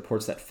Foundation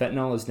reports that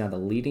fentanyl is now the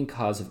leading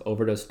cause of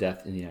overdose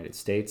death in the United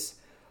States.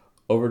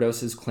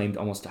 Overdoses claimed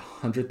almost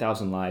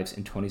 100,000 lives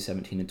in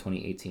 2017 and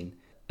 2018.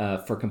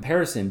 For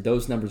comparison,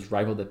 those numbers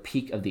rival the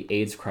peak of the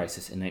AIDS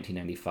crisis in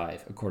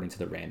 1995, according to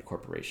the Rand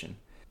Corporation.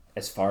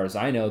 As far as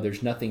I know,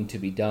 there's nothing to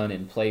be done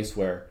in place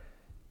where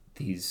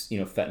these,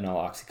 fentanyl,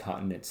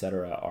 OxyContin, et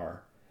cetera,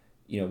 are,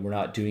 we're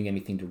not doing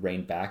anything to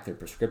rein back their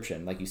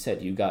prescription. Like you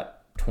said, you got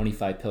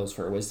 25 pills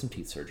for a wisdom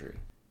teeth surgery.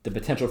 The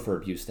potential for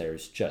abuse there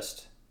is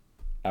just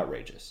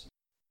outrageous.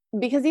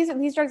 Because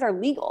these drugs are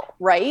legal,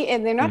 right?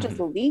 And they're not just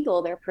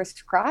legal, they're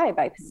prescribed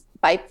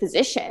by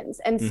physicians.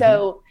 And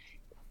so,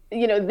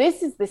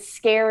 this is the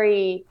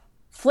scary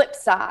flip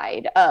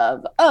side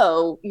of,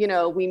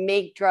 we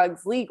make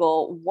drugs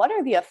legal. What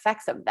are the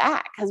effects of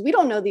that? Because we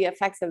don't know the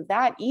effects of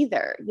that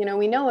either.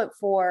 We know it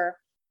for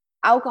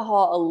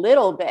alcohol a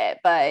little bit,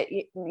 but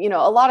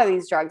a lot of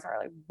these drugs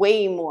are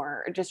way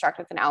more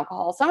destructive than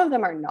alcohol. Some of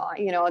them are not.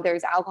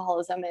 There's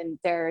alcoholism and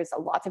there's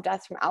lots of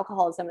deaths from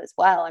alcoholism as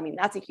well. I mean,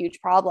 that's a huge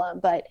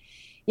problem. But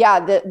yeah,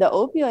 the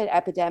opioid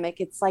epidemic,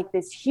 it's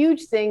this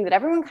huge thing that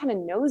everyone kind of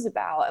knows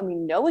about, and we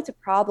know it's a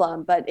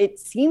problem, but it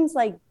seems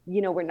like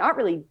we're not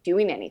really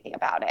doing anything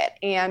about it.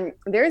 And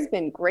there's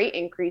been great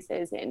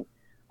increases in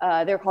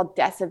they're called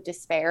deaths of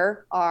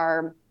despair,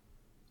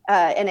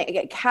 and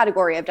a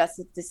category of deaths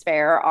of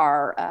despair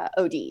are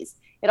ODs.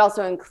 It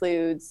also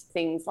includes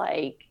things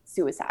like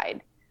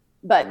suicide.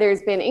 But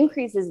there's been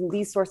increases in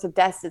these sorts of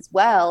deaths as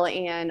well.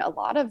 And a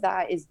lot of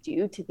that is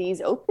due to these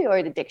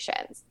opioid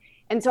addictions.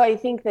 And so I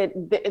think that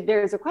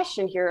there's a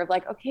question here of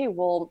okay,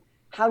 well,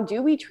 how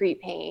do we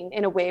treat pain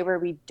in a way where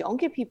we don't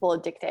get people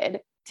addicted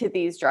to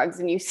these drugs?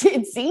 And it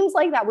seems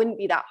like that wouldn't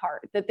be that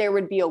hard, that there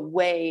would be a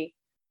way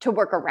to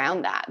work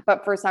around that.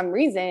 But for some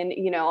reason,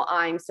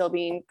 I'm still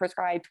being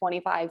prescribed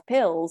 25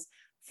 pills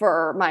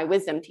for my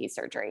wisdom teeth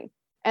surgery.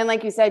 And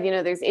like you said,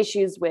 there's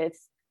issues with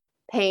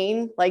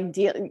pain,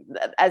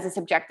 as a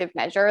subjective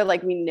measure.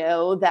 We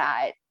know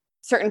that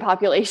certain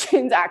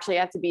populations actually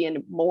have to be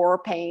in more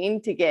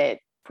pain to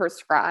get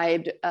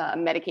prescribed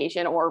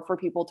medication, or for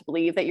people to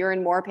believe that you're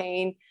in more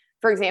pain.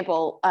 For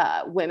example,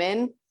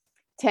 women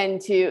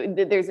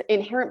there's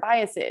inherent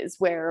biases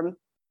where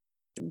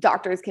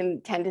doctors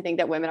can tend to think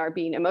that women are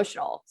being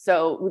emotional.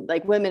 So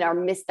women are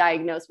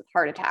misdiagnosed with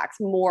heart attacks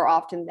more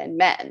often than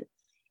men.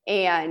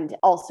 And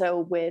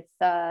also with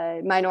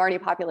minority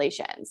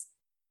populations,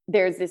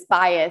 there's this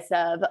bias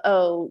of,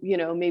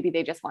 maybe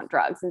they just want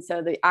drugs. And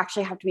so they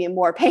actually have to be in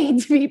more pain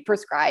to be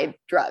prescribed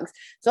drugs.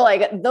 So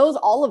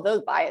all of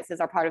those biases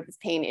are part of this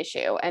pain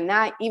issue. And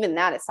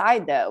that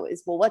aside though,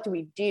 is, well, what do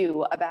we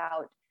do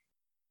about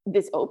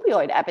this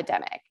opioid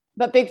epidemic?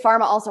 But Big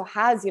Pharma also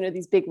has,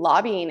 these big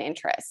lobbying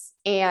interests,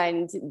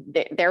 and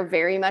they're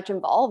very much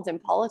involved in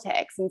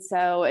politics. And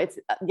so it's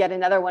yet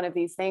another one of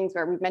these things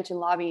where we've mentioned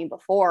lobbying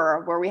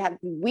before, where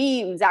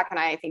Zach and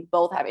I think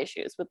both have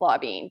issues with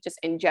lobbying just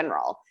in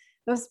general.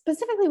 But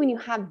specifically when you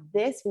have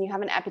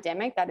an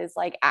epidemic that is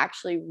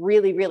actually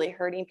really, really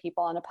hurting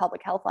people on a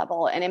public health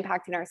level and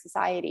impacting our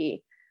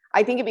society,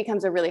 I think it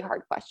becomes a really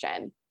hard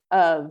question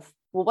of,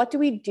 well, what do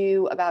we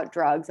do about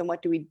drugs and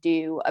what do we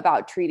do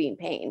about treating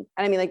pain?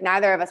 And I mean,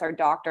 neither of us are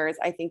doctors.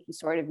 I think you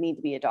sort of need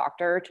to be a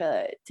doctor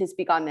to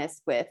speak on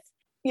this with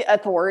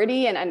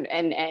authority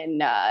and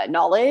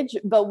knowledge,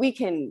 but we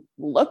can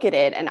look at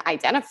it and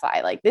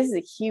identify like this is a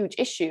huge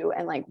issue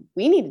and like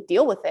we need to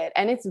deal with it.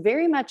 And it's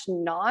very much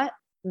not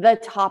the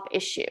top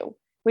issue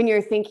when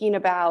you're thinking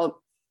about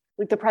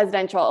like the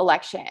presidential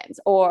elections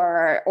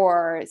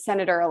or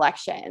senator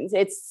elections.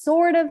 It's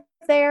sort of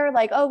there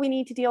like, oh, we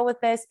need to deal with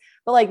this,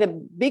 but like the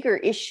bigger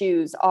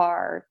issues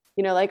are,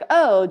 like,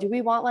 oh, do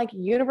we want like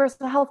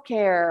universal health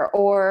care,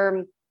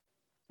 or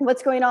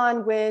what's going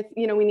on with,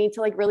 we need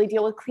to like really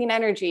deal with clean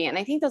energy. And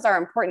I think those are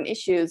important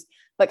issues,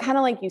 but kind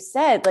of like you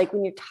said, like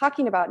when you're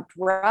talking about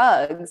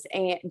drugs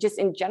and just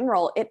in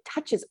general, it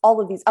touches all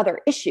of these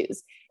other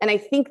issues. And I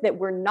think that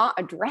we're not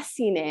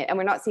addressing it and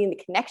we're not seeing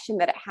the connection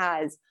that it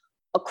has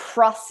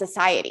across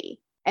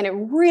society. And it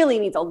really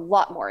needs a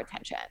lot more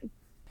attention.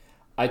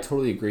 I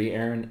totally agree,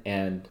 Erin.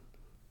 And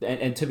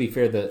to be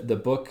fair, the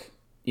book,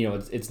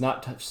 it's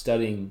not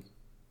studying,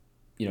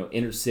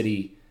 inner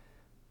city,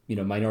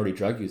 minority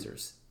drug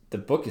users. The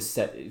book is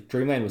set,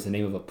 Dreamland was the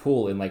name of a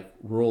pool in like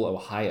rural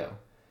Ohio.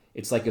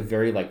 It's like a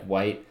very like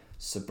white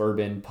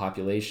suburban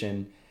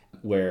population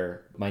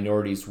where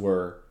minorities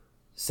were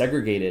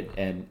segregated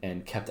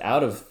and kept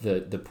out of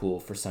the pool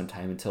for some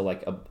time until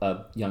like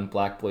a young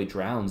black boy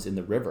drowns in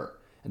the river.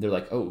 And they're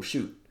like, oh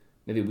shoot,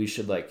 maybe we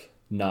should like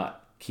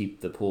not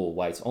keep the pool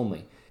whites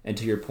only. And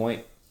to your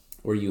point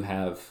where you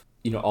have,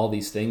 all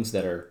these things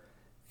that are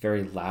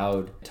very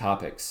loud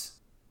topics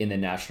in the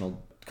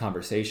national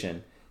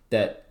conversation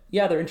that,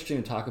 yeah, they're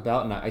interesting to talk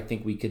about. And I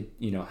think we could,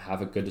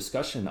 have a good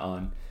discussion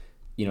on,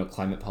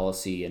 climate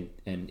policy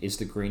and is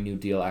the Green New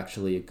Deal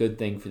actually a good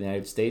thing for the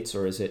United States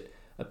or is it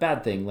a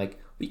bad thing? Like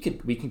we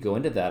can go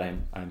into that.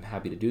 I'm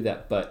happy to do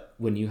that. But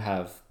when you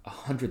have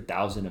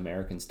 100,000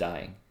 Americans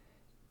dying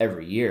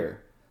every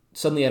year,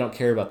 suddenly I don't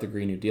care about the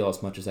Green New Deal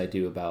as much as I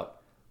do about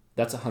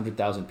that's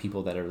 100,000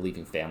 people that are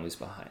leaving families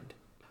behind.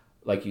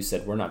 Like you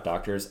said, we're not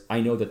doctors.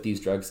 I know that these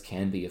drugs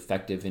can be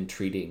effective in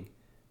treating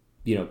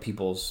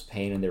people's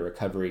pain and their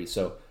recovery.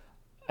 So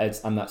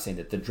I'm not saying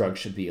that the drug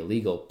should be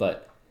illegal,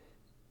 but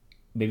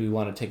maybe we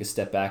want to take a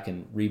step back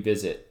and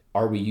revisit,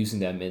 are we using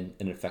them in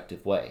an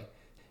effective way?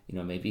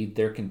 Maybe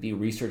there can be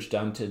research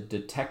done to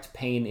detect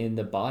pain in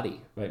the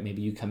body, right?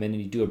 Maybe you come in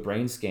and you do a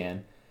brain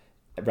scan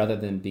rather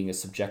than being a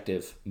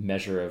subjective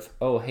measure of,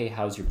 oh, hey,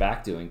 how's your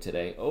back doing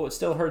today? Oh, it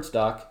still hurts,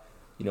 doc.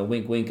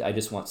 Wink, wink, I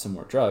just want some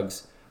more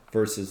drugs,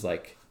 versus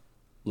like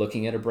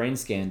looking at a brain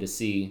scan to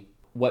see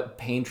what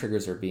pain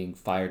triggers are being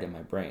fired in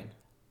my brain.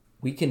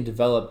 We can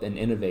develop and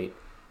innovate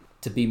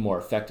to be more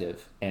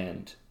effective,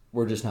 and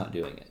we're just not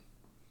doing it.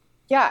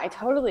 Yeah, I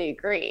totally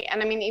agree.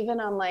 And I mean, even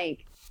on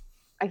like,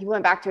 I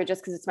went back to it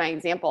just because it's my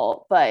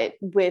example, but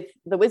with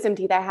the wisdom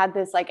teeth, I had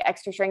this like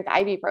extra strength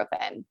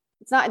ibuprofen.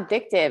 It's not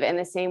addictive in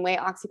the same way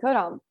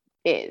oxycodone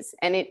is,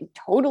 and it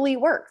totally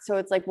works. So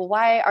it's like, well,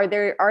 why are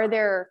there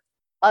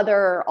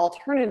other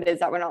alternatives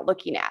that we're not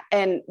looking at?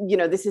 And,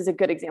 this is a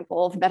good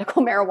example of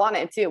medical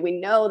marijuana too. We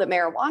know that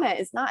marijuana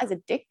is not as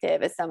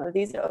addictive as some of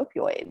these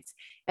opioids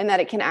and that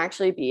it can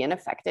actually be an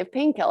effective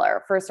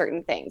painkiller for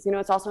certain things.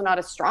 It's also not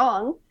as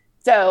strong.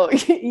 So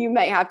you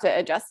might have to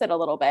adjust it a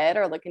little bit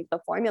or look into the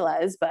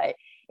formulas, but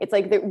it's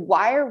like,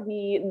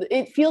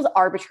 it feels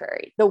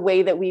arbitrary the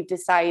way that we've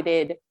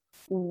decided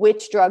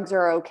which drugs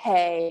are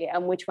okay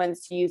and which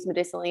ones to use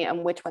medicinally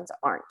and which ones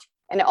aren't.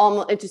 And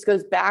it just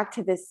goes back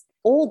to this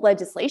old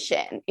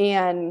legislation.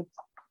 And,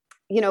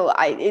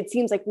 it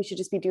seems like we should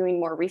just be doing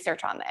more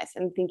research on this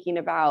and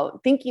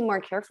thinking more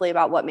carefully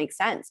about what makes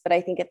sense. But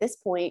I think at this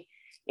point,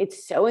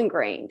 it's so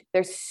ingrained.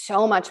 There's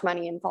so much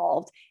money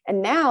involved.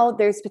 And now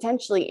there's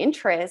potentially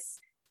interest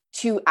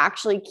to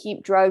actually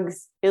keep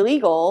drugs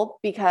illegal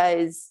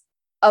because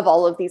of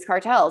all of these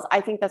cartels.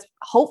 I think I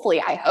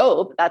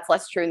hope that's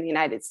less true in the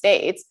United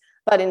States.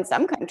 But in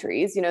some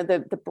countries,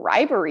 the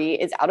bribery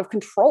is out of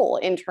control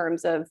in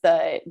terms of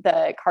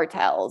the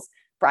cartels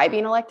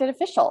bribing elected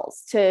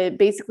officials to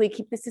basically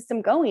keep the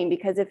system going.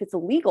 Because if it's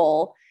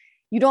illegal,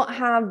 you don't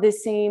have the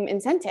same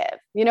incentive.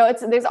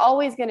 There's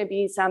always going to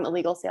be some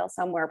illegal sale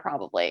somewhere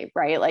probably,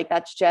 right? Like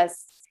that's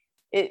just,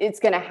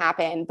 it's going to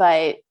happen.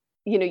 But,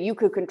 you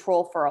could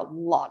control for a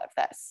lot of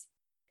this.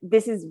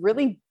 This is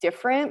really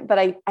different, but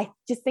I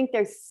just think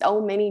there's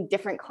so many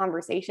different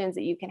conversations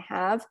that you can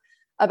have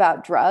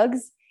about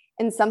drugs.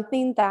 And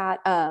something that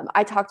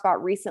I talked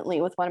about recently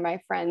with one of my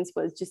friends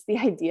was just the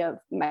idea of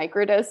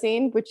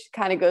microdosing, which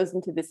kind of goes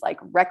into this like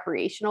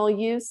recreational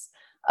use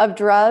of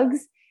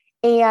drugs.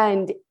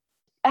 And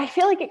I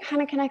feel like it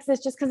kind of connects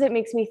this just because it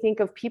makes me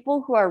think of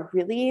people who are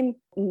really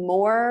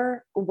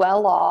more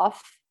well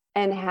off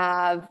and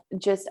have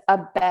just a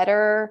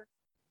better,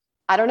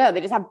 I don't know,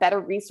 they just have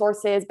better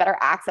resources, better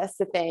access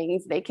to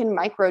things. They can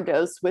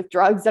microdose with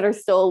drugs that are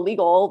still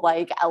illegal,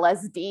 like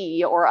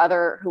LSD or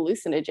other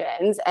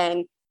hallucinogens,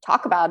 and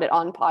talk about it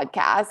on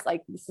podcasts.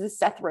 Like this is a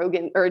Seth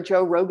Rogen or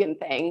Joe Rogan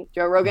thing.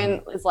 Joe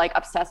Rogan is like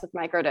obsessed with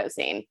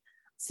microdosing.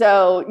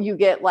 So you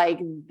get like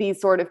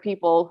these sort of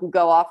people who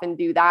go off and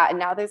do that. And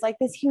now there's like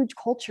this huge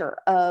culture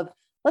of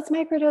let's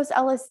microdose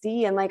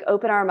LSD and like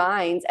open our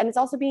minds. And it's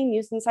also being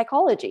used in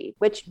psychology,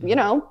 which, you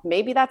know,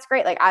 maybe that's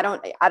great. Like, I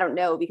don't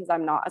know, because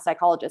I'm not a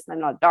psychologist and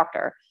I'm not a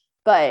doctor,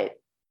 but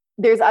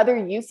there's other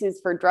uses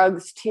for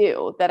drugs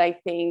too that I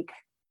think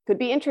could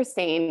be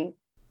interesting.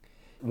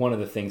 One of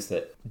the things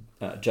that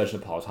Judge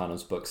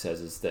Napolitano's book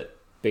says is that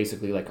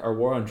basically, like, our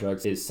war on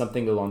drugs is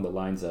something along the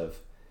lines of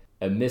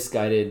a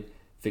misguided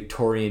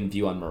Victorian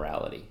view on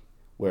morality,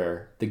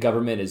 where the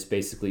government is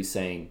basically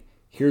saying,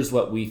 here's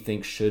what we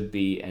think should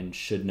be and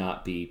should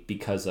not be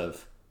because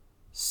of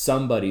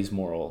somebody's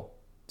moral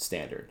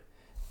standard.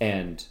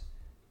 And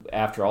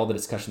after all the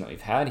discussion that we've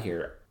had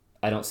here,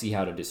 I don't see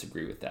how to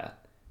disagree with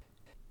that.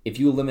 If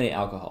you eliminate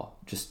alcohol,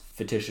 just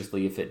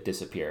fictitiously, if it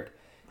disappeared,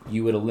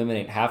 you would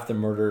eliminate half the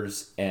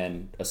murders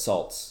and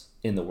assaults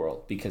in the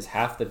world, because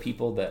half the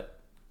people that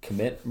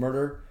commit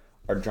murder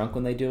are drunk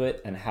when they do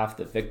it, and half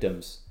the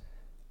victims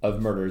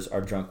of murders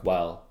are drunk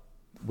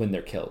when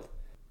they're killed.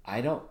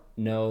 I don't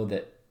know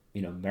that,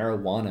 you know,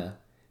 marijuana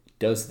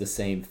does the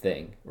same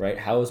thing, right?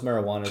 How is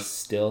marijuana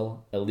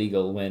still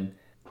illegal when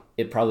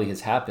it probably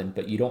has happened,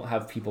 but you don't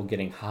have people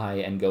getting high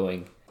and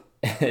going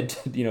and,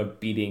 you know,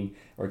 beating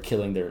or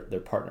killing their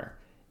partner?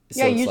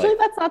 So yeah, usually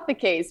that's not the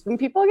case. When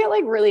people get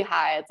like really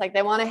high, it's like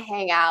they want to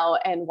hang out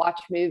and watch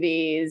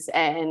movies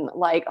and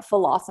like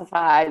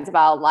philosophize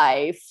about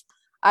life.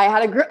 I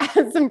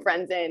had some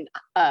friends in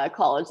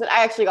college that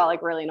I actually got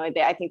like really annoyed.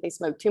 I think they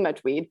smoked too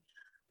much weed,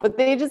 but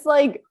they just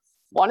like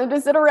wanted to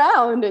sit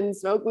around and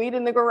smoke weed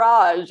in the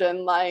garage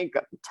and like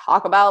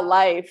talk about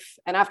life.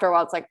 And after a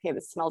while, it's like, okay,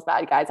 this smells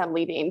bad, guys, I'm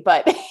leaving.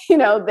 But you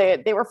know,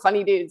 they were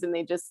funny dudes, and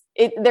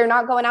they're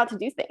not going out to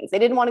do things. They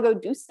didn't want to go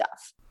do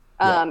stuff.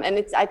 Yeah.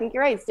 And I think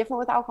you're right. It's different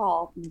with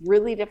alcohol,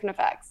 really different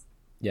effects.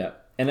 Yeah.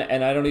 And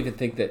I don't even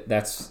think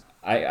that's,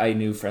 I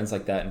knew friends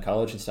like that in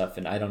college and stuff.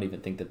 And I don't even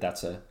think that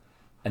that's a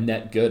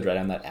net good, right?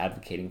 I'm not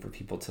advocating for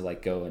people to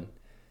like go and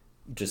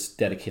just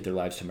dedicate their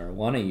lives to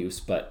marijuana use.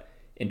 But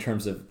in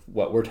terms of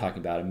what we're talking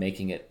about and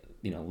making it,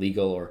 you know,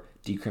 legal or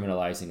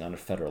decriminalizing on a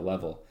federal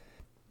level,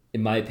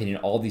 in my opinion,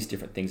 all these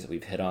different things that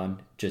we've hit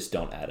on just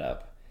don't add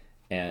up.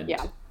 And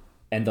yeah.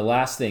 And the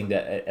last thing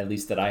that, at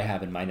least that I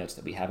have in my notes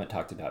that we haven't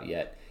talked about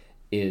yet,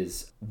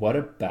 is what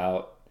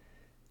about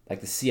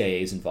like the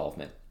CIA's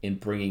involvement in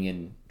bringing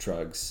in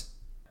drugs?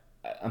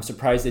 I'm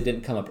surprised it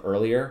didn't come up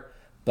earlier,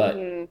 but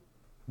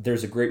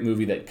there's a great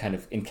movie that kind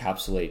of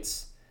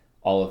encapsulates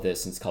all of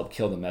this, and it's called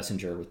Kill the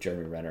Messenger with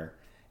Jeremy Renner.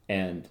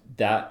 And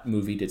that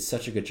movie did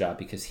such a good job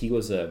because he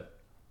was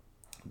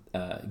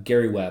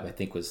Gary Webb, I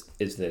think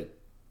is the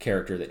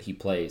character that he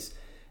plays.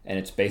 And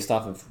it's based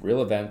off of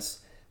real events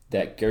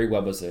that Gary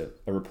Webb was a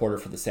reporter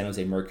for the San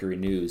Jose Mercury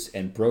News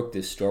and broke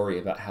this story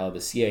about how the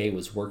CIA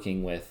was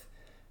working with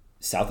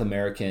South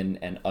American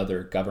and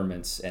other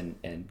governments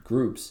and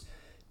groups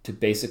to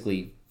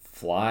basically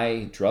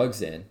fly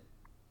drugs in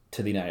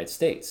to the United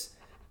States.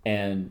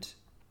 And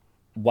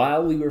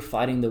while we were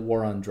fighting the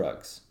war on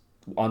drugs,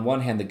 on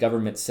one hand, the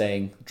government's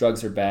saying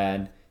drugs are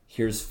bad,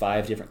 here's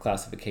 5 different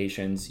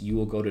classifications, you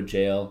will go to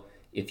jail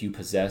if you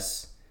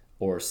possess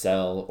or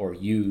sell or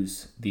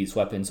use these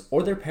weapons,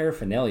 or their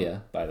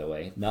paraphernalia, by the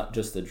way, not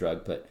just the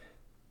drug, but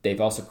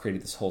they've also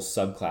created this whole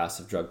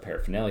subclass of drug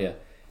paraphernalia.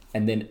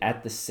 And then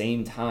at the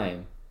same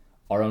time,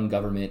 our own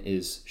government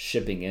is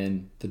shipping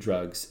in the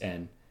drugs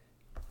and,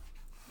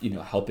 you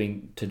know,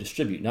 helping to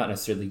distribute. Not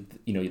necessarily,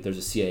 you know, there's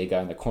a CIA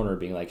guy in the corner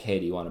being like,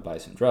 hey, do you want to buy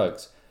some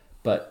drugs?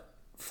 But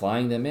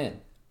flying them in.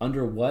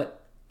 Under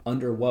what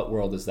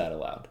world is that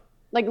allowed?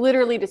 Like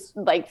literally just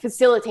like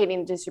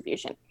facilitating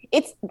distribution.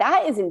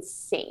 That is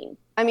insane.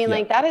 I mean,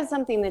 like that is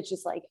something that's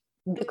just like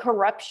the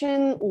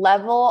corruption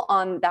level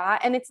on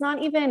that. And it's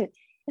not even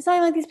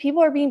like these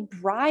people are being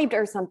bribed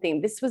or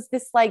something. This was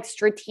this like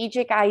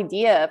strategic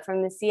idea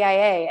from the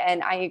CIA.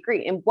 And I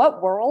agree. In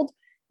what world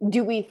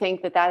do we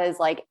think that is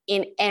like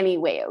in any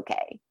way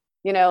okay?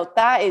 You know,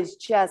 that is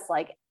just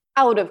like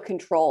out of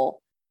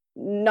control,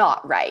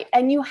 not right.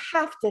 And you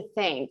have to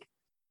think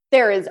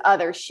there is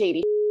other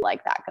shady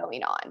like that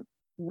going on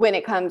when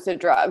it comes to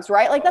drugs,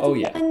 right? Like that's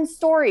one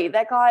story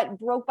that got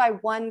broke by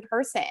one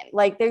person.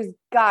 Like there's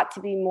got to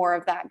be more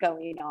of that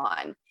going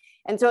on.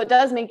 And so it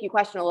does make you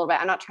question a little bit.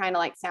 I'm not trying to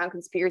like sound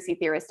conspiracy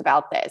theorist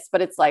about this,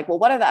 but it's like, well,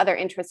 what are the other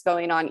interests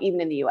going on even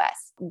in the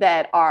US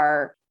that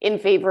are in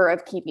favor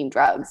of keeping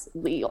drugs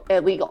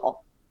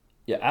illegal?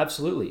 Yeah,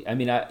 absolutely. I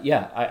mean,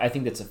 I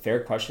think that's a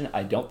fair question.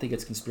 I don't think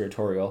it's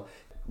conspiratorial.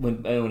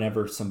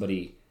 Whenever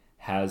somebody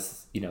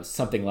has, you know,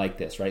 something like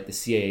this, right? The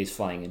CIA is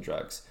flying in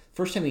drugs.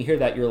 First time you hear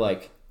that, you're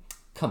like,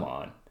 come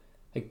on.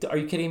 Like, are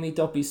you kidding me?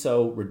 Don't be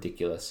so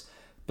ridiculous.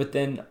 But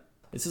then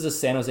this is a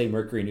San Jose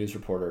Mercury News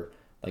reporter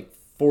like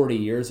 40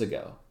 years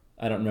ago.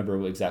 I don't remember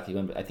exactly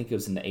when, but I think it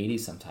was in the 80s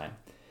sometime.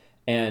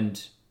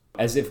 And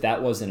as if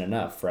that wasn't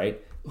enough,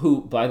 right?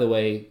 Who, by the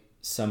way,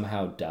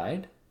 somehow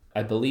died.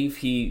 I believe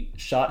he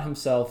shot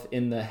himself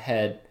in the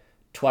head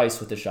twice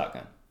with a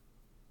shotgun.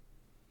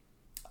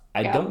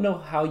 I don't know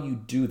how you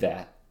do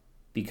that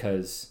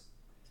because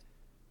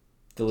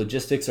the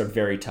logistics are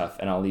very tough,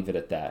 and I'll leave it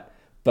at that.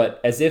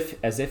 But as if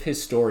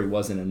his story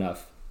wasn't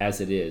enough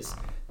as it is,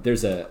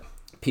 There's a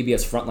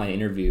PBS Frontline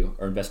interview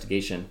or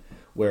investigation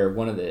where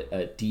one of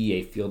the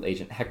DEA field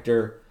agent,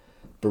 Hector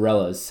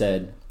Barella,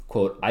 said,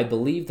 quote, "I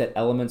believe that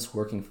elements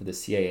working for the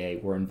CIA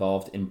were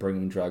involved in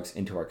bringing drugs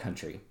into our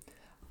country.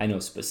 I know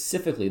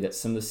specifically that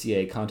some of the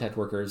CIA contact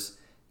workers,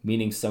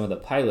 meaning some of the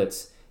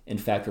pilots, in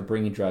fact, were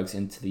bringing drugs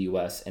into the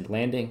U.S. and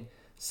landing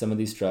some of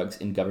these drugs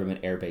in government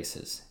air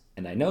bases.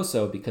 And I know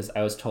so because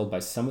I was told by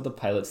some of the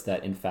pilots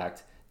that, in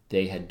fact,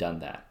 they had done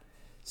that."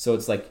 So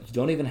it's like, you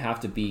don't even have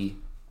to be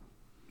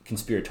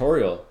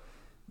conspiratorial.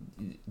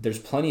 There's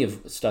plenty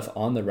of stuff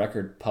on the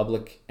record,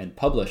 public and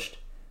published,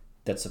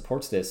 that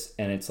supports this.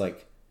 And it's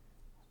like,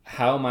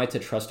 how am I to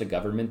trust a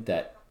government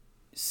that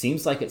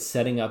seems like it's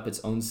setting up its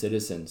own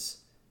citizens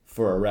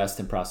for arrest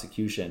and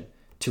prosecution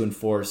to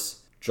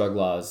enforce drug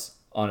laws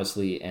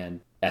honestly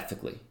and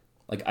ethically?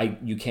 Like,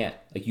 you can't.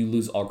 Like, you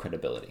lose all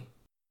credibility.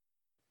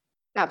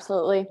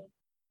 Absolutely.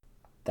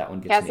 That one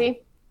gets Cassie,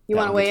 me. you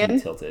want to weigh in?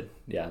 Tilted.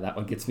 Yeah, that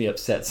one gets me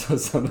upset. So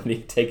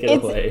somebody take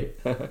it away.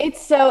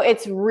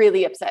 It's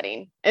really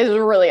upsetting. It's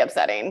really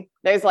upsetting.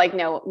 There's like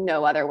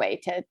no other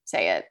way to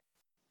say it.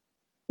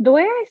 The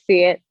way I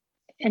see it,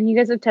 and you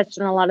guys have touched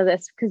on a lot of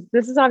this, because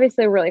this is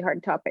obviously a really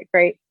hard topic,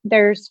 right?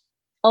 There's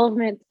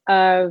elements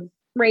of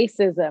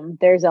racism.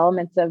 There's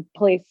elements of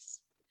police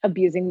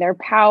abusing their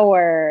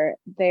power.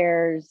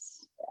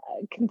 There's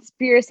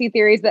conspiracy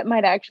theories that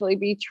might actually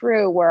be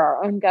true, where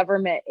our own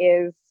government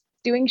is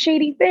doing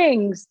shady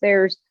things.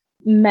 There's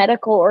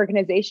medical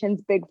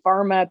organizations, big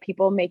pharma,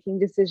 people making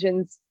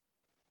decisions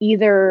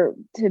either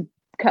to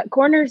cut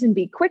corners and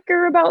be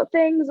quicker about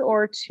things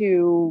or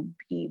to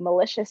be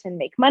malicious and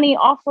make money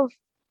off of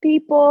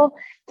people.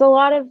 It's a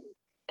lot of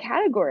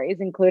categories,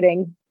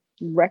 including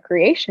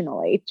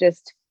recreationally.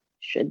 Just,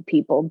 should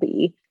people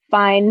be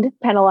fined,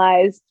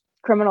 penalized,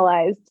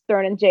 criminalized,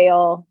 thrown in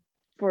jail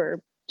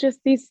for just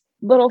these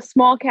little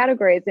small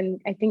categories? And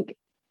I think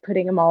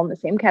putting them all in the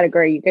same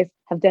category, you guys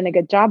have done a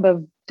good job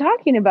of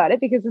talking about it,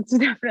 because it's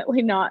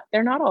definitely not,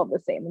 they're not all the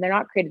same and they're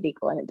not created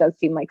equal. And it does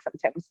seem like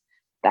sometimes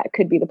that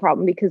could be the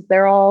problem, because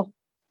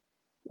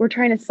we're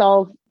trying to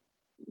solve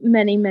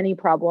many, many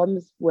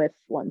problems with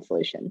one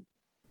solution.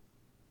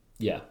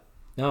 Yeah,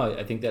 no,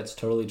 I think that's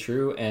totally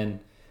true.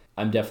 And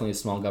I'm definitely a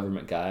small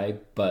government guy,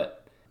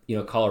 but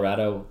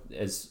Colorado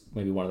is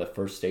maybe one of the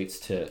first states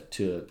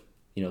to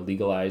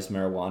legalize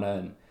marijuana,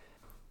 and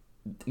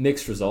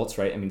mixed results,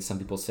 right? I mean, some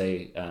people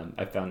say,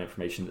 I found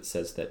information that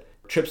says that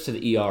trips to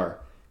the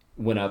ER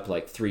went up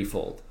like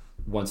threefold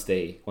once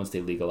they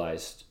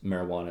legalized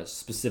marijuana,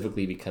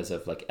 specifically because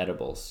of like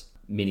edibles,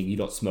 meaning you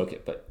don't smoke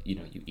it, but you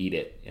eat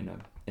it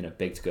in a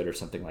baked good or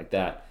something like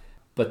that.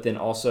 But then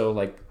also,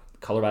 like,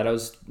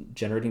 Colorado's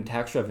generating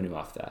tax revenue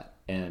off that.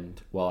 And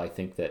while I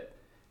think that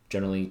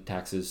generally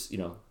taxes,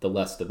 the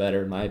less the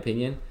better, in my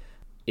opinion,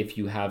 if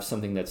you have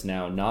something that's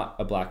now not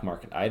a black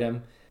market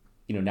item,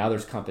 now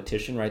there's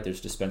competition, right? There's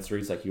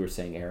dispensaries, like you were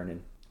saying, Aaron,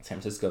 in San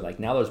Francisco. Like,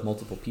 now there's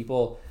multiple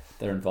people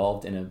that are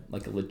involved in a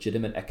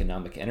legitimate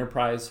economic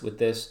enterprise with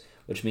this,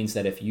 which means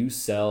that if you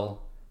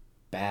sell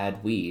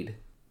bad weed,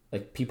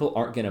 like, people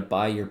aren't going to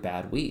buy your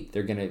bad weed.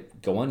 They're going to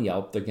go on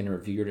Yelp. They're going to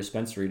review your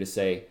dispensary to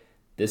say,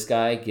 this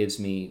guy gives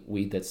me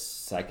weed that's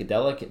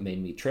psychedelic. It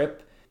made me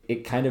trip.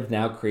 It kind of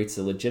now creates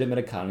a legitimate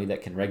economy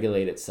that can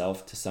regulate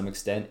itself to some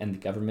extent, and the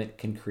government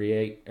can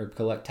create or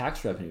collect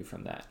tax revenue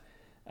from that.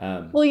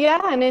 Well,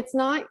 yeah, and it's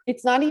not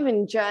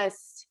even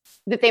just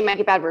that they might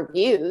get bad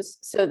reviews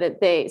so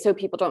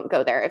people don't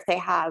go there if they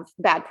have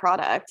bad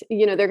product.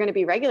 They're going to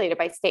be regulated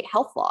by state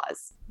health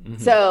laws.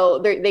 Mm-hmm. So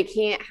they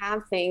can't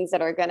have things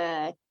that are going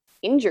to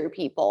injure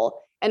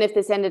people. And if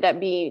this ended up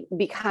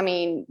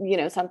becoming,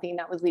 something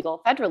that was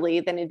legal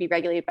federally, then it'd be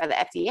regulated by the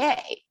FDA,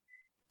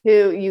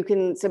 who you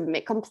can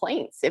submit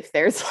complaints if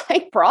there's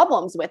like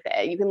problems with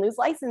it. You can lose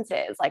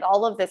licenses, like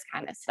all of this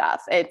kind of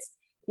stuff. It's,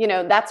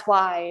 that's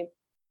why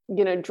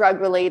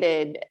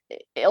drug-related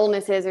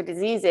illnesses or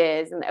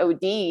diseases and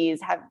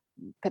ODs have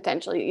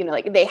potentially,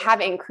 they have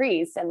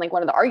increased. And like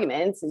one of the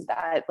arguments is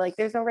that like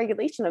there's no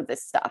regulation of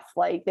this stuff,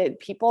 like that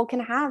people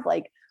can have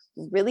like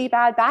really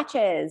bad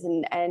batches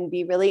and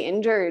be really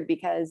injured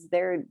because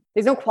there's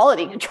no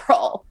quality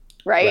control,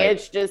 right?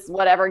 It's just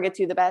whatever gets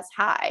you the best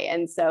high.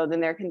 And so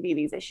then there can be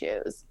these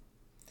issues.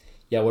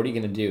 Yeah, what are you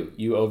going to do?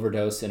 You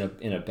overdose in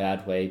a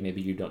bad way.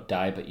 Maybe you don't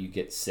die, but you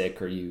get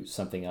sick or you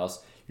something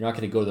else. You're not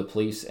going to go to the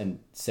police and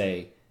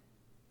say,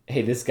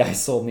 hey, this guy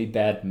sold me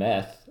bad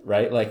meth,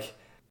 right? Like,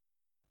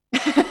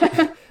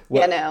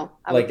 yeah, no,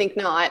 I would think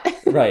not.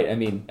 Right. I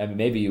mean,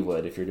 maybe you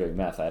would if you're doing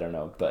meth. I don't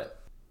know. But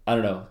I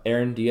don't know.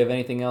 Aaron, do you have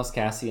anything else?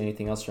 Cassie,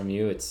 anything else from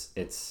you?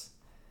 It's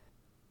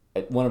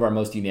one of our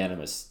most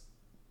unanimous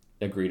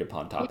agreed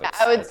upon topics.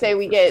 Yeah, I would say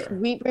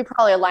we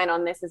probably align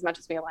on this as much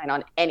as we align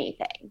on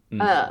anything.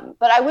 Mm-hmm.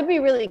 But I would be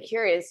really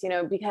curious,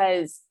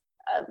 because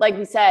like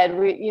we said,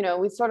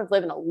 we sort of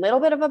live in a little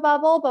bit of a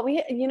bubble, but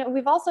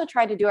we've also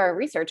tried to do our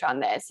research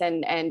on this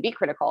and be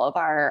critical of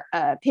our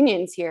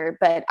opinions here.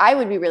 But I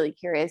would be really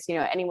curious,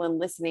 anyone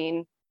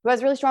listening who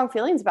has really strong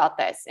feelings about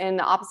this in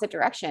the opposite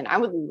direction. I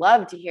would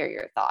love to hear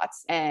your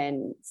thoughts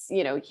and,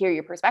 hear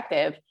your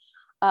perspective.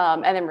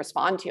 and then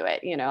respond to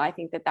it. I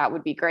think that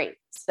would be great.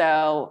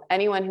 So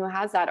anyone who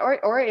has that,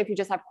 or if you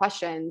just have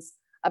questions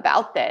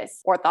about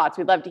this or thoughts,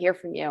 we'd love to hear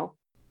from you.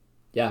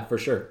 Yeah, for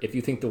sure. If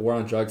you think the war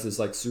on drugs is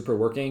like super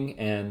working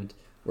and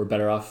we're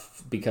better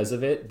off because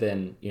of it,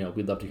 then,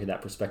 we'd love to hear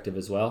that perspective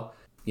as well.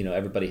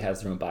 Everybody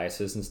has their own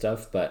biases and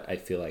stuff, but I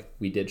feel like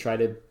we did try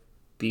to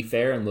be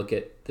fair and look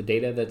at the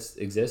data that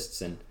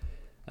exists, and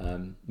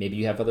maybe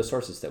you have other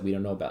sources that we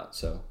don't know about.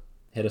 So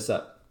hit us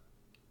up.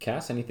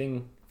 Cass,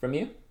 anything from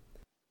you?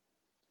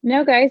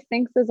 No, guys,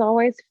 thanks as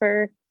always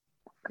for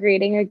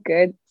creating a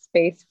good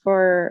space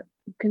for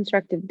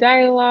constructive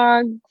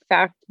dialogue,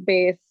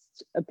 fact-based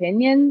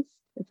opinions,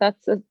 if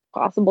that's a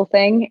possible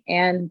thing.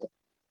 And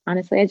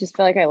honestly, I just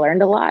feel like I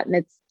learned a lot, and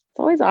it's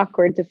always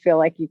awkward to feel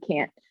like you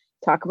can't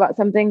talk about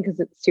something because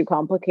it's too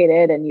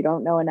complicated and you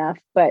don't know enough,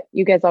 but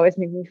you guys always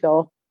make me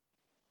feel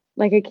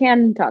like I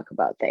can talk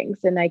about things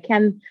and I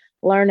can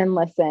learn and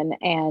listen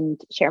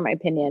and share my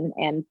opinion,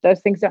 and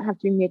those things don't have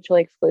to be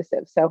mutually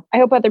exclusive. So I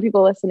hope other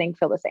people listening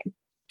feel the same.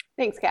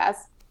 Thanks,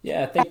 Cass.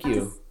 Yeah, thank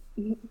you.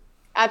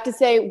 I have to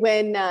say,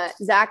 when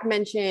Zach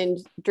mentioned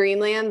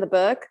Dreamland, the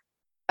book,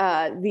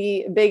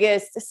 the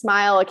biggest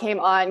smile came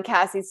on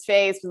Cassie's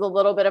face with a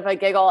little bit of a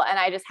giggle. And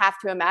I just have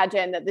to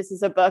imagine that this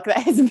is a book that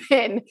has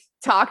been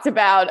talked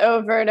about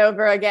over and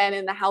over again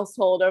in the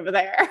household over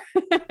there.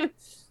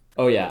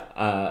 Oh,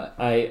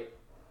 yeah.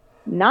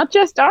 Not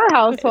just our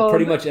household.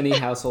 Pretty much any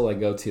household I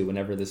go to,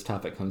 whenever this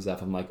topic comes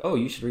up, I'm like, oh,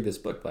 you should read this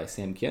book by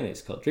Sam Keone.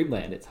 It's called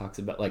Dreamland. It talks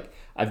about, like,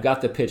 I've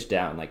got the pitch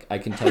down. Like, I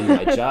can tell you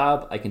my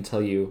job, I can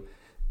tell you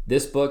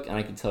this book, and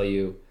I can tell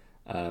you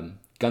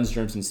Guns,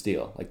 Germs, and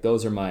Steel. Like,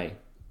 those are my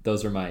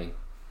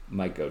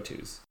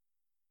go-tos.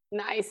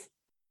 Nice.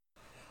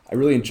 I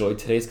really enjoyed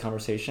today's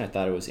conversation. I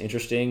thought it was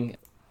interesting.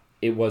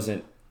 It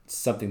wasn't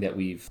something that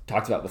we've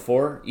talked about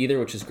before either,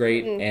 which is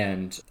great. Mm-hmm.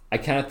 And I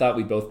kind of thought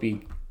we'd both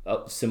be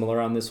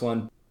similar on this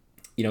one.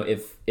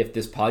 If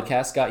this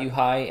podcast got you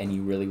high and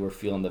you really were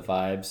feeling the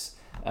vibes,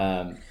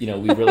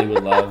 we really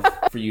would love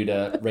for you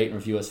to rate and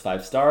review us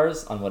 5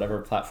 stars on whatever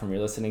platform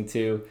you're listening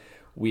to.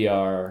 We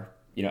are,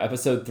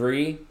 episode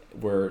 3.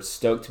 We're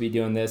stoked to be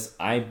doing this.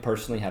 I'm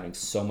personally having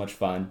so much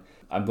fun.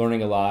 I'm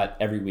learning a lot.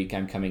 Every week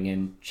I'm coming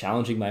in,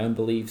 challenging my own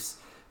beliefs,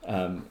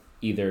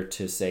 either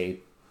to say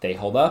they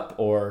hold up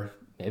or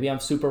maybe I'm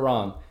super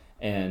wrong.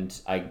 And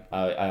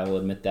I will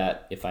admit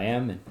that if I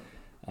am, and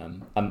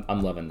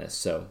I'm loving this.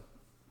 So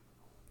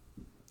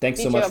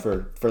thanks so much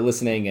for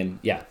listening. And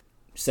yeah,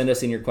 send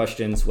us in your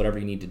questions, whatever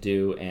you need to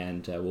do,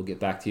 and we'll get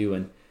back to you.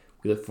 And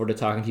we look forward to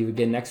talking to you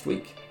again next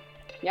week.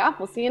 Yeah,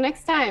 we'll see you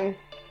next time.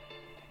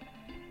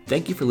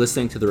 Thank you for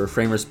listening to the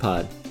Reframers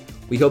Pod.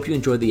 We hope you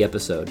enjoyed the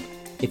episode.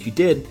 If you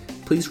did,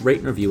 please rate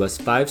and review us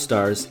 5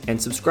 stars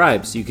and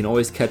subscribe so you can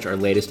always catch our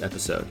latest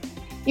episode.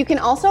 You can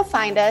also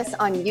find us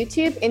on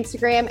YouTube,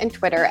 Instagram, and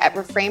Twitter at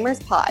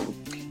Reframers Pod.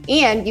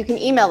 And you can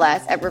email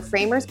us at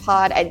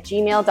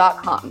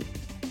reframerspod@gmail.com.